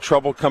they're having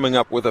trouble coming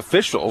up with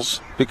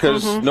officials,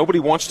 because nobody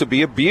wants to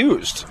be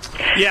abused.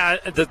 Yeah,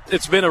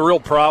 it's been a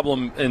real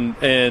problem,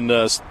 and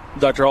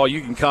Dr. Hall,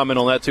 you can comment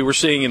on that too. We're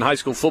seeing in high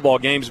school football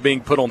games being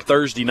put on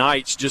Thursday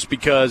nights just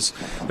because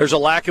there's a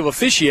lack of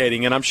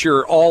officiating, and I'm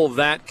sure all of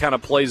that kind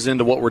of plays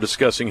into what we're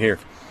discussing here.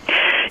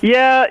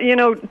 Yeah,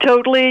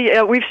 totally.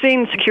 We've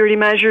seen security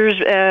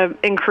measures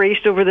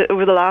increased over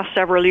the last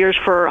several years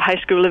for high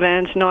school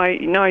events. Now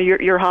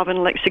you're having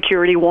like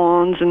security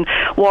wands and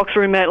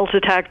walk-through metal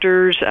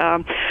detectors.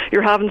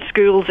 You're having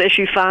schools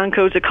issue fan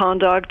codes of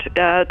conduct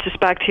to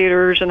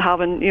spectators and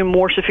having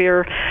more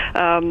severe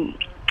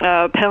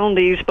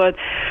penalties, but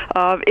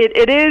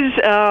it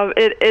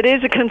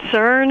is a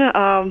concern.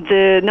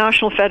 The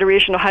National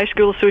Federation of High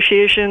School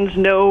Associations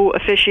know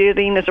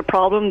officiating is a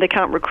problem. They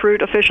can't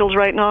recruit officials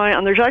right now,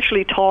 and there's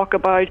actually talk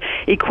about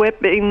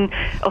equipping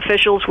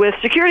officials with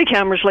security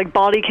cameras, like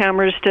body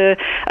cameras, to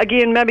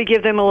again maybe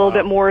give them a little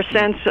bit more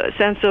sense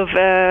of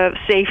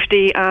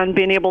safety and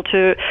being able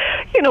to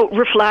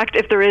reflect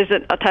if there is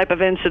a type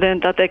of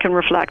incident that they can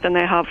reflect and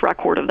they have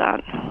record of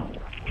that.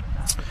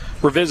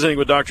 We're visiting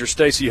with Dr.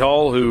 Stacy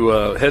Hall, who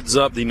heads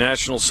up the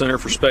National Center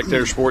for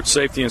Spectator Sports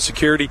Safety and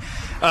Security.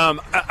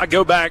 I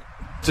go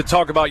back to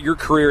talk about your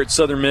career at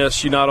Southern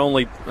Miss. You not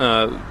only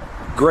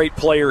great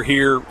player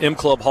here, M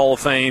Club Hall of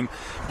Fame,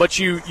 but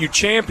you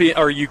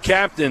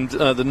captained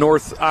the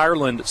North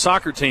Ireland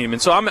soccer team.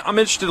 And so I'm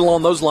interested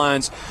along those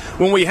lines.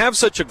 When we have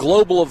such a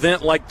global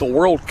event like the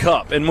World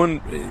Cup, and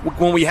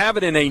when we have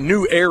it in a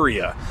new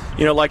area,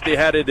 like they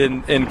had it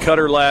in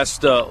Qatar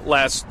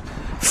last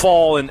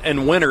fall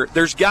and winter,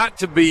 there's got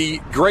to be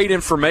great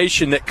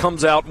information that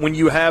comes out when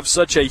you have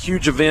such a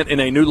huge event in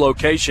a new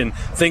location,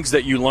 things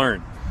that you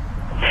learn.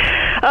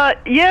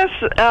 Yes,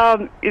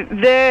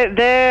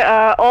 they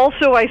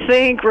also, I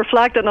think,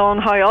 reflected on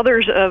how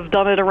others have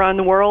done it around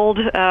the world.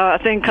 I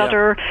think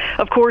Qatar,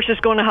 of course, is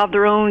going to have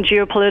their own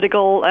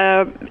geopolitical,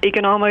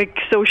 economic,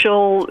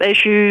 social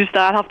issues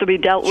that have to be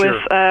dealt with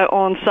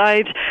on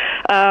site.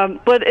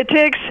 But it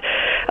takes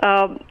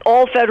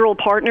all federal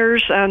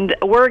partners, and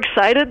we're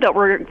excited that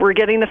we're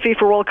getting the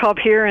FIFA World Cup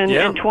here in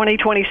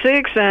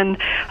 2026, and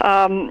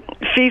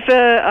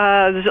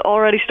FIFA has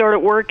already started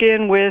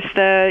working with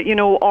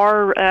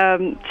our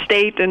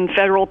state and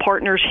federal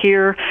partners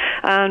here,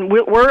 and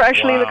we're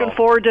actually looking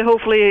forward to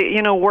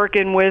hopefully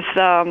working with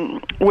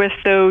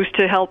those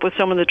to help with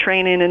some of the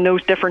training in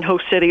those different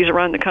host cities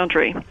around the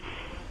country.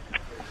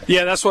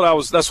 Yeah, that's what I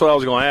was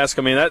going to ask.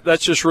 I mean,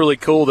 that's just really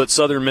cool that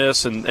Southern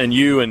Miss and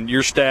you and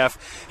your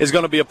staff is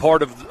going to be a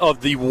part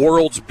of the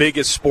world's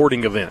biggest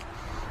sporting event.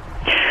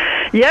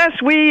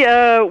 Yes, we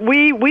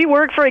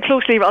work very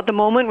closely at the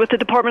moment with the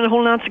Department of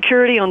Homeland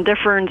Security on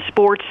different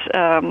sports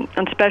and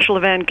special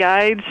event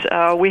guides.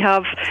 We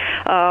have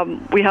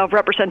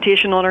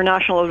representation on our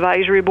National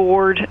Advisory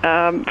Board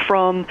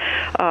from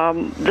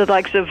the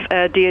likes of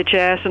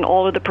DHS and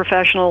all of the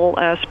professional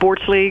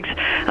sports leagues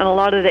and a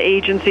lot of the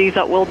agencies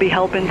that will be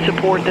helping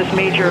support this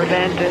major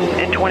event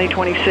in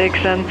 2026.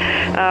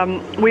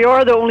 And we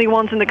are the only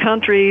ones in the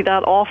country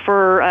that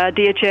offer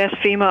DHS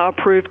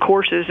FEMA-approved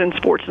courses in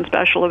sports and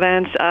special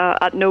events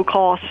at no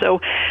cost.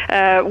 So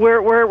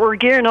we're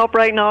gearing up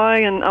right now,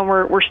 and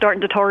we're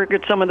starting to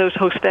target some of those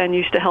host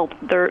venues to help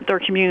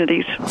their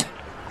communities.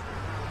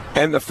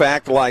 And the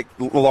fact, like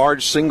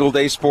large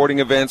single-day sporting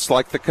events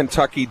like the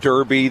Kentucky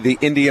Derby, the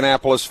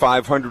Indianapolis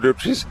 500,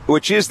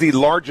 which is the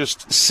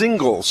largest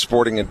single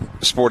sporting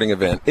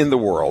event in the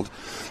world.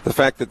 The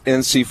fact that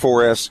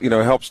NC4S,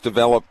 helps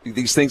develop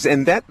these things,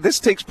 and that this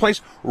takes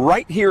place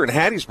right here in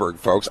Hattiesburg,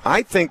 folks.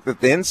 I think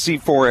that the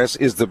NC4S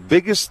is the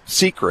biggest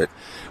secret.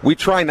 We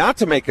try not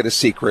to make it a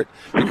secret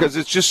because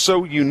it's just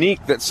so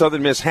unique that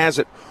Southern Miss has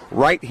it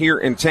right here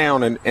in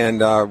town,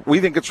 and we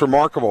think it's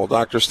remarkable,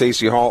 Dr.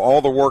 Stacy Hall,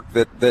 all the work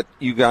that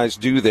you guys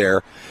do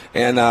there.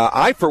 And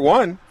I, for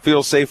one,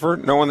 feel safer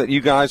knowing that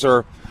you guys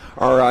are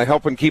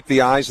helping keep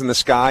the eyes in the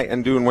sky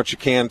and doing what you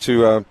can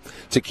to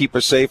keep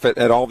us safe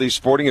at all these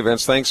sporting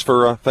events. Thanks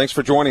for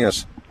joining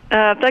us.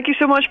 Thank you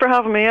so much for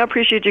having me. I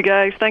appreciate you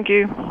guys. Thank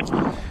you.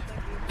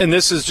 And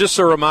this is just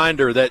a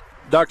reminder that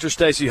Dr.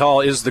 Stacy Hall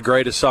is the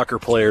greatest soccer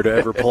player to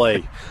ever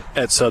play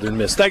at Southern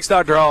Miss. Thanks,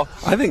 Dr. Hall.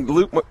 I think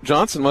Luke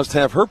Johnson must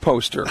have her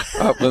poster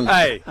up.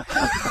 Hey,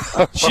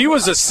 she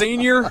was a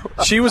senior.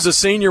 She was a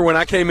senior when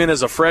I came in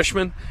as a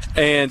freshman,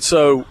 and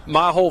so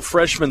my whole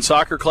freshman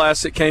soccer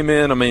class that came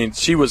in, I mean,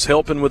 she was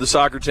helping with the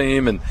soccer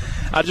team, and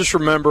I just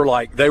remember,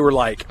 like, they were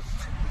like,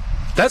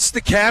 that's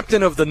the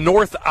captain of the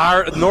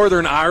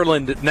Northern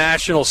Ireland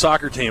national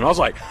soccer team. I was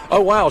like, oh,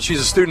 wow, she's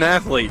a student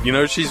athlete. You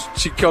know, she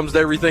comes to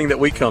everything that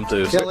we come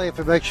to. Kelly, if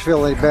it makes you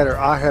feel any better,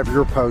 I have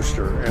your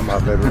poster in my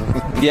bedroom.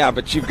 Yeah,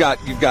 but you've got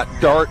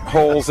dart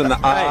holes in the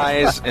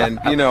eyes and,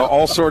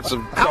 all sorts of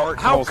dart holes.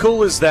 How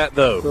cool is that,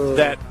 though,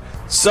 that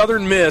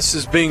Southern Miss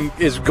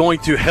is going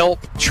to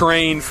help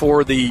train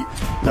for the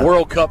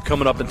World Cup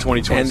coming up in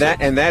 2026?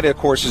 And that, of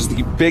course, is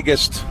the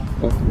biggest –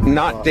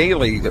 not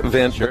daily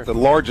event, but the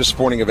largest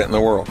sporting event in the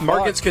world.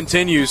 Markets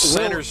continues.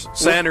 Sanders'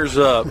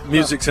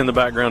 music's in the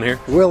background here.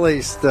 Will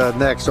East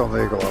next on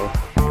the Eagle Hour.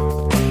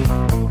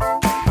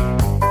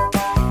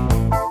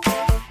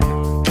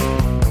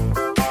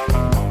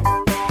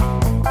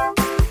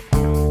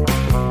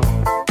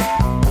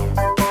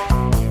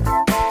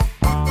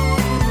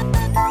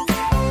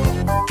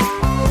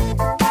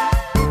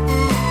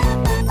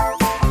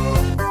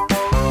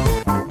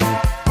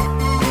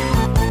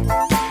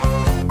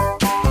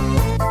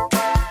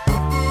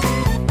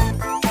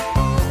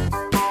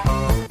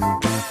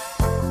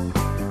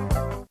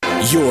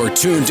 You're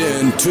tuned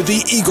in to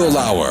the Eagle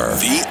Hour.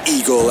 The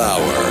Eagle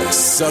Hour.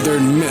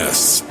 Southern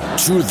Miss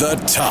to the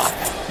top.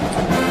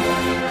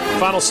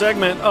 Final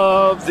segment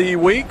of the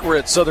week. We're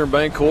at Southern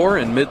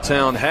Bancorp in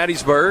Midtown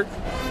Hattiesburg.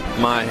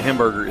 My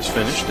hamburger is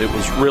finished. It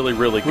was really,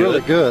 really good.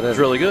 Really good. It was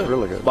really good.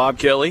 Really good. Bob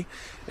Kelly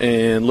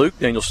and Luke,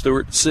 Daniel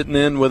Stewart sitting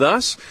in with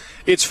us.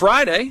 It's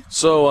Friday,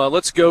 so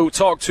let's go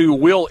talk to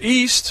Will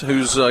East,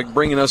 who's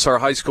bringing us our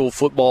high school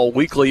football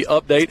weekly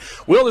update.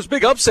 Will, there's a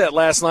big upset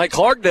last night.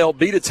 Clarkdale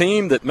beat a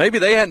team that maybe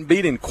they hadn't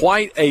beat in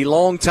quite a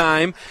long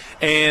time,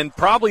 and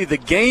probably the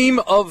game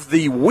of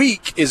the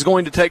week is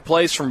going to take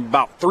place from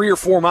about 3 or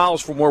 4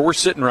 miles from where we're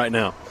sitting right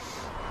now.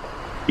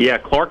 Yeah,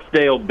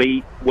 Clarksdale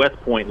beat West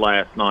Point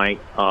last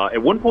night.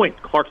 At one point,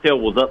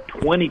 Clarksdale was up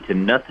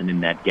 20-0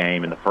 in that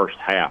game in the first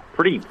half.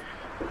 Pretty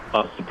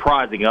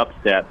surprising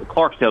upset, but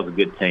Clarksdale's a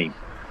good team.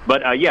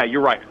 But, yeah,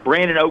 you're right.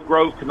 Brandon Oak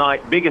Grove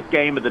tonight, biggest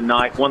game of the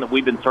night, one that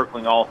we've been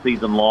circling all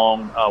season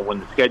long when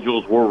the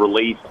schedules were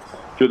released.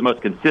 Two of the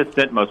most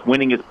consistent, most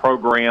winningest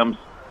programs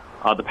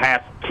the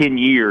past 10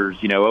 years.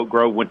 You know, Oak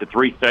Grove went to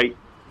 3 state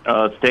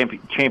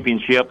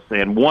championships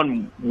and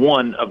won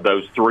one of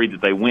those 3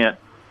 that they went.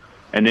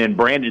 And then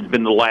Brandon's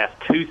been the last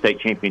 2 state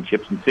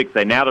championships in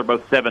 6A. Now they're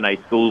both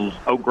 7A schools.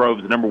 Oak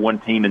Grove's the number 1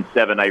 team in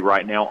 7A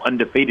right now,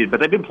 undefeated. But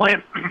they've been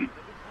playing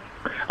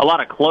a lot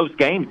of close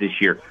games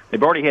this year.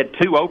 They've already had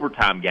 2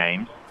 overtime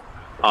games.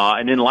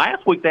 And then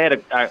last week they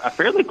had a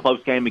fairly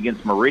close game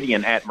against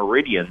Meridian at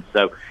Meridian.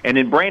 So, and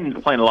then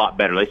Brandon's playing a lot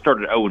better. They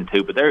started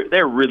 0-2, but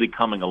they're really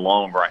coming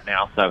along right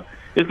now. So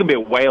it's going to be a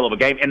whale of a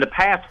game. And the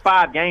past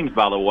 5 games,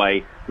 by the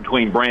way,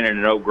 between Brandon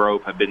and Oak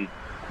Grove have been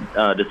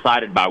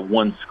decided by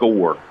 1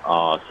 score.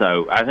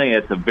 So I think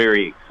it's a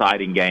very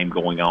exciting game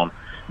going on.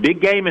 Big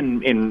game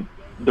in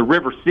the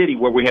River City,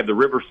 where we have the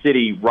River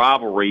City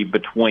rivalry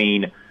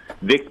between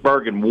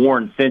Vicksburg and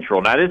Warren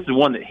Central. Now, this is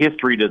one that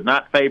history does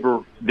not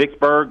favor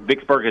Vicksburg.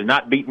 Vicksburg has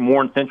not beaten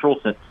Warren Central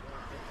since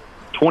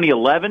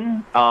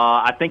 2011.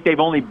 I think they've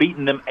only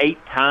beaten them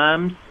 8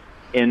 times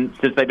since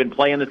they've been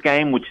playing this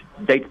game, which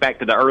dates back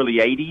to the early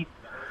 80s.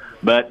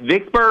 But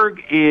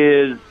Vicksburg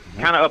is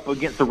kind of up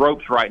against the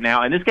ropes right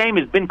now, and this game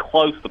has been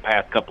close the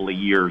past couple of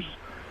years.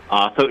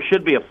 So it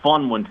should be a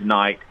fun one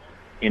tonight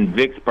in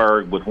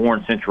Vicksburg with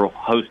Warren Central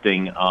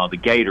hosting the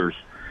Gators.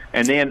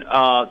 And then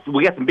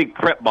we got some big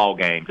prep ball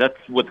games. That's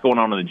what's going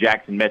on in the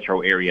Jackson metro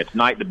area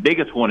tonight. The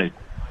biggest one is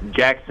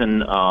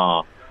Jackson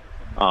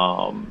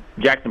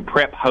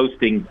Prep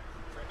hosting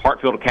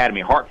Hartfield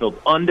Academy. Hartfield's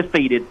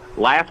undefeated.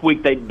 Last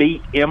week they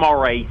beat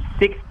MRA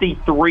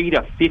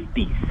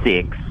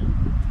 63-56.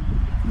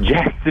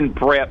 Jackson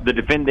Prep, the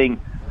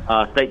defending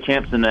state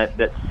champs in that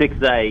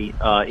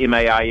 6A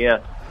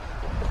MAIS.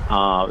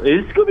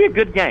 This is going to be a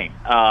good game.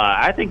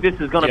 I think this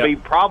is going to be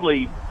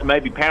probably,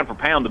 maybe pound for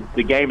pound,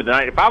 the game of the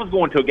night. If I was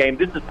going to a game,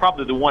 this is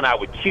probably the one I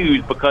would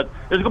choose because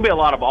there's going to be a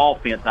lot of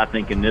offense, I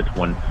think, in this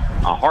one.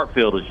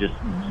 Hartfield is just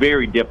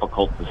very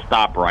difficult to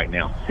stop right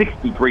now.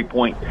 63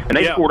 points. And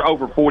they scored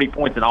over 40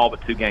 points in all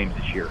but 2 games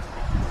this year.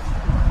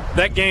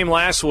 That game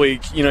last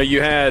week, you know,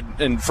 you had,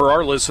 and for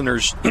our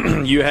listeners,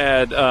 you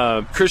had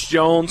Chris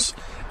Jones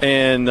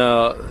and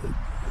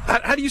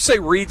how do you say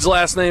Reed's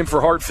last name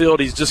for Hartfield?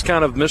 He's just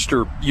kind of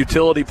Mr.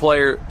 Utility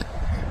Player.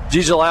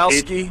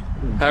 Gijalowski,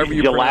 however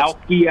you pronounce it.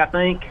 Gijalowski, I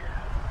think.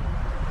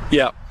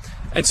 Yeah.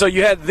 And so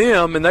you had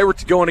them, and they were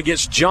going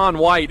against John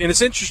White. And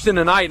it's interesting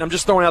tonight, and I'm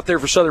just throwing out there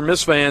for Southern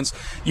Miss fans,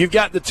 you've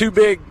got the 2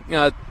 big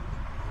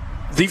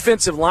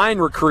defensive line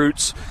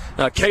recruits,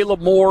 Caleb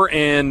Moore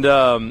and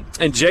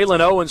Jalen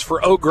Owens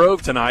for Oak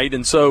Grove tonight.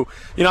 And so,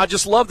 you know, I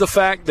just love the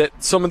fact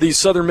that some of these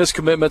Southern Miss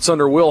commitments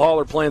under Will Hall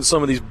are playing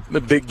some of these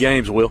big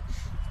games, Will.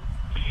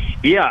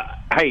 Yeah.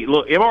 Hey,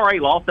 look, MRA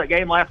lost that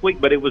game last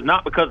week, but it was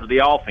not because of the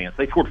offense.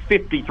 They scored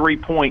 53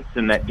 points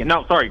in that game.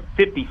 No, sorry,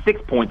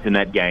 56 points in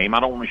that game. I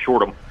don't want to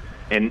short them.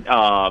 And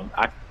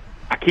I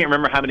can't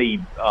remember how many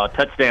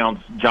touchdowns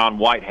John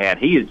White had.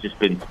 He has just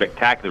been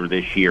spectacular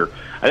this year.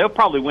 They'll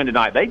probably win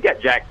tonight. They've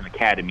got Jackson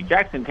Academy.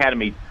 Jackson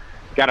Academy's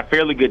got a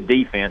fairly good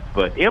defense,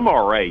 but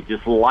MRA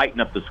just lighting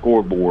up the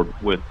scoreboard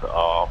with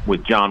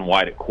John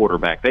White at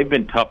quarterback. They've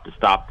been tough to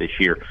stop this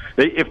year.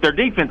 If their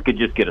defense could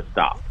just get a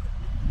stop.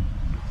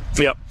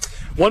 Yep.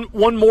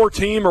 One more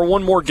team or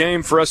one more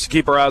game for us to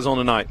keep our eyes on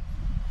tonight.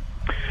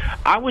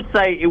 I would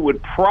say it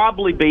would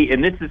probably be,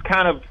 and this is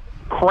kind of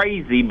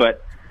crazy,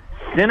 but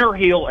Center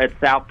Hill at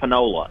South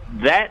Panola.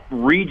 That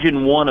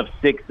Region 1 of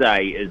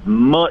 6A is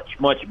much,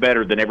 much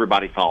better than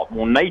everybody thought.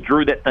 When they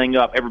drew that thing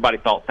up, everybody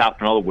thought South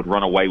Panola would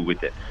run away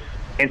with it.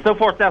 And so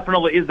far, South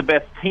Panola is the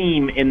best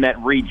team in that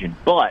region.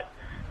 But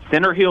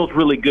Center Hill's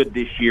really good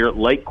this year.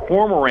 Lake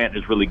Cormorant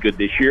is really good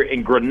this year.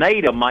 And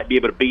Grenada might be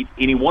able to beat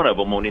any one of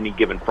them on any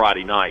given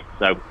Friday night.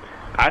 So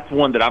that's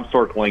one that I'm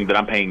circling that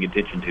I'm paying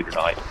attention to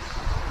tonight.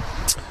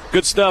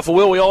 Good stuff.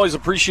 Will, we always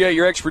appreciate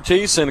your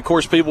expertise. And, of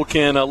course, people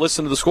can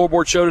listen to the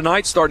Scoreboard Show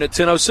tonight starting at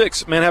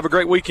 10:06. Man, have a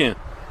great weekend.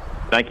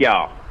 Thank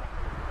y'all.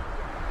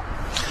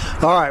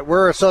 All right,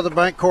 we're at Southern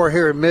Bancorp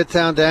here in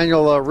Midtown.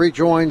 Daniel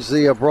rejoins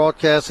the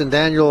broadcast, and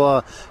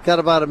Daniel got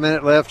about a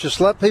minute left. Just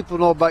let people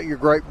know about your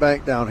great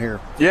bank down here.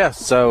 Yeah,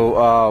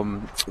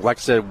 so like I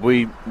said,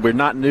 we're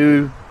not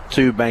new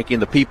to banking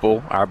the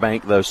people. Our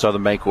bank, though,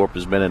 Southern Bancorp,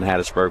 has been in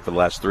Hattiesburg for the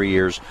last 3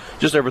 years,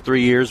 just over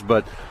 3 years,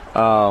 but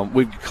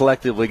we've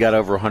collectively got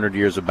over 100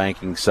 years of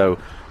banking. So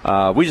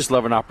we just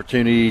love an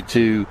opportunity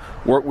to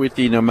work with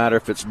you, no matter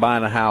if it's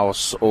buying a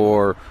house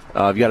or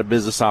if you got a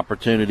business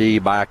opportunity,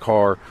 buy a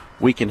car.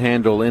 We can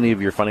handle any of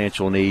your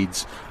financial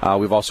needs.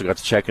 We've also got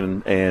the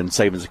checking and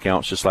savings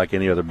accounts just like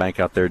any other bank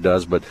out there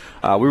does. But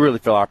we really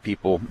feel our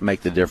people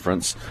make the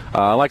difference.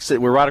 Like I said,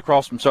 we're right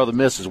across from Southern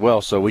Miss as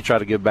well, so we try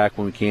to give back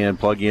when we can,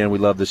 plug in. We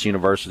love this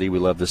university. We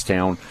love this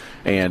town.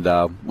 And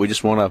we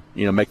just want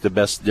to make the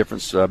best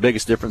difference,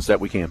 biggest difference that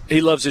we can.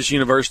 He loves this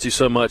university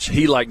so much,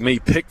 he, like me,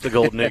 picked the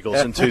Golden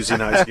Eagles in Tuesday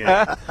night's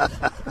game.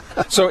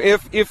 So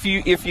if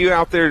you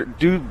out there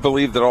do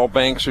believe that all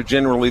banks are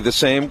generally the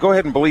same, go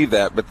ahead and believe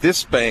that. But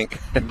this bank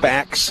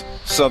backs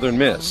Southern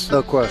Miss.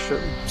 No question.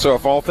 So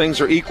if all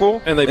things are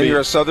equal and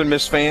you're a Southern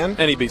Miss fan.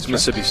 And he beats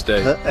Mississippi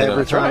State.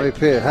 Every time we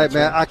pick. Hey,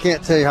 man, I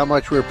can't tell you how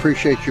much we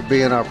appreciate you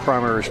being our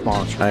primary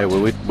sponsor. Hey,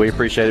 well, we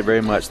appreciate it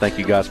very much. Thank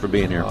you guys for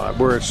being here.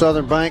 We're at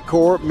Southern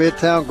Bancorp,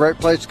 Midtown. Great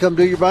place to come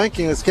do your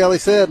banking. As Kelly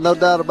said, no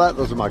doubt about it.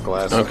 Those are my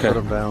glasses. Okay. Put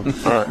them down.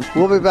 All right.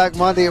 We'll be back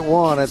Monday at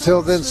 1.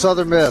 Until then,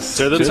 Southern Miss.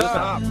 To the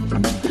top.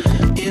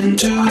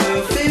 Into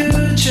the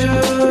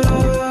future.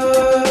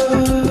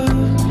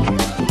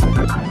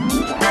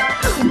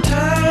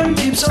 Time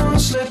keeps on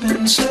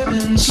slipping,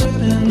 slipping,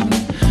 slipping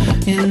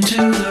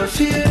into the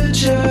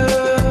future.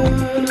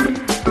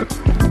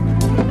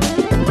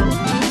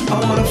 I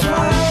wanna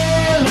fly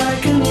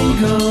like an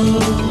eagle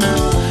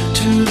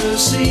to the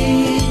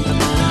sea.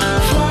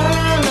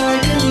 Fly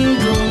like an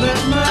eagle,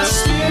 let my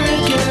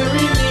spirit carry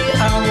me.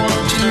 I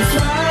want to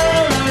fly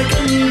like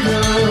an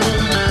eagle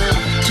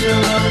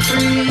till I'm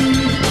free.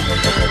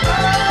 I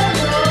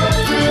go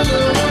through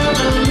the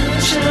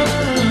revolution.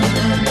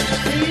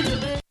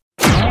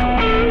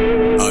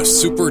 A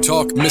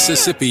SuperTalk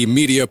Mississippi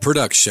Media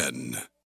production.